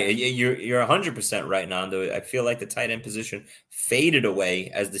 you're right. You're 100% right, Nando. I feel like the tight end position faded away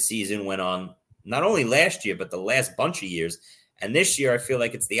as the season went on. Not only last year, but the last bunch of years. And this year, I feel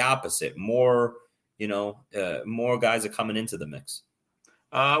like it's the opposite. More guys are coming into the mix.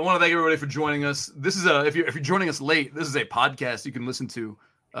 I want to thank everybody for joining us. This is if you're joining us late, this is a podcast you can listen to.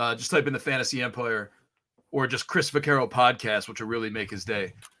 Just type in the Fantasy Empire or just Chris Vaccaro podcast, which will really make his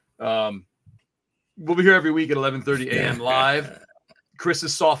day. We'll be here every week at 11:30 a.m. live. Chris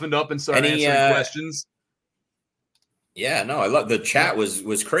has softened up and started answering questions. Yeah, no, I love the chat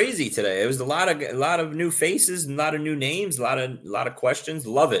was crazy today. It was a lot of new faces, a lot of new names, a lot of questions.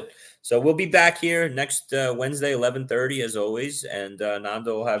 Love it. So we'll be back here next Wednesday, 11:30 as always, and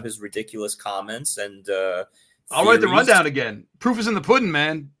Nando will have his ridiculous comments and I'll write the rundown again. Proof is in the pudding,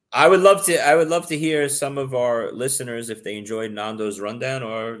 man. I would love to hear some of our listeners if they enjoyed Nando's rundown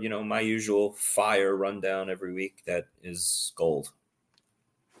or, my usual fire rundown every week. That is gold.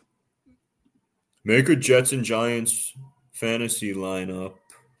 Make a Jets and Giants fantasy lineup.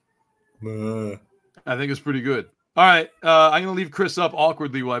 I think it's pretty good. All right. I'm going to leave Chris up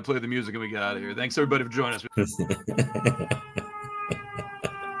awkwardly while I play the music and we get out of here. Thanks, everybody, for joining us.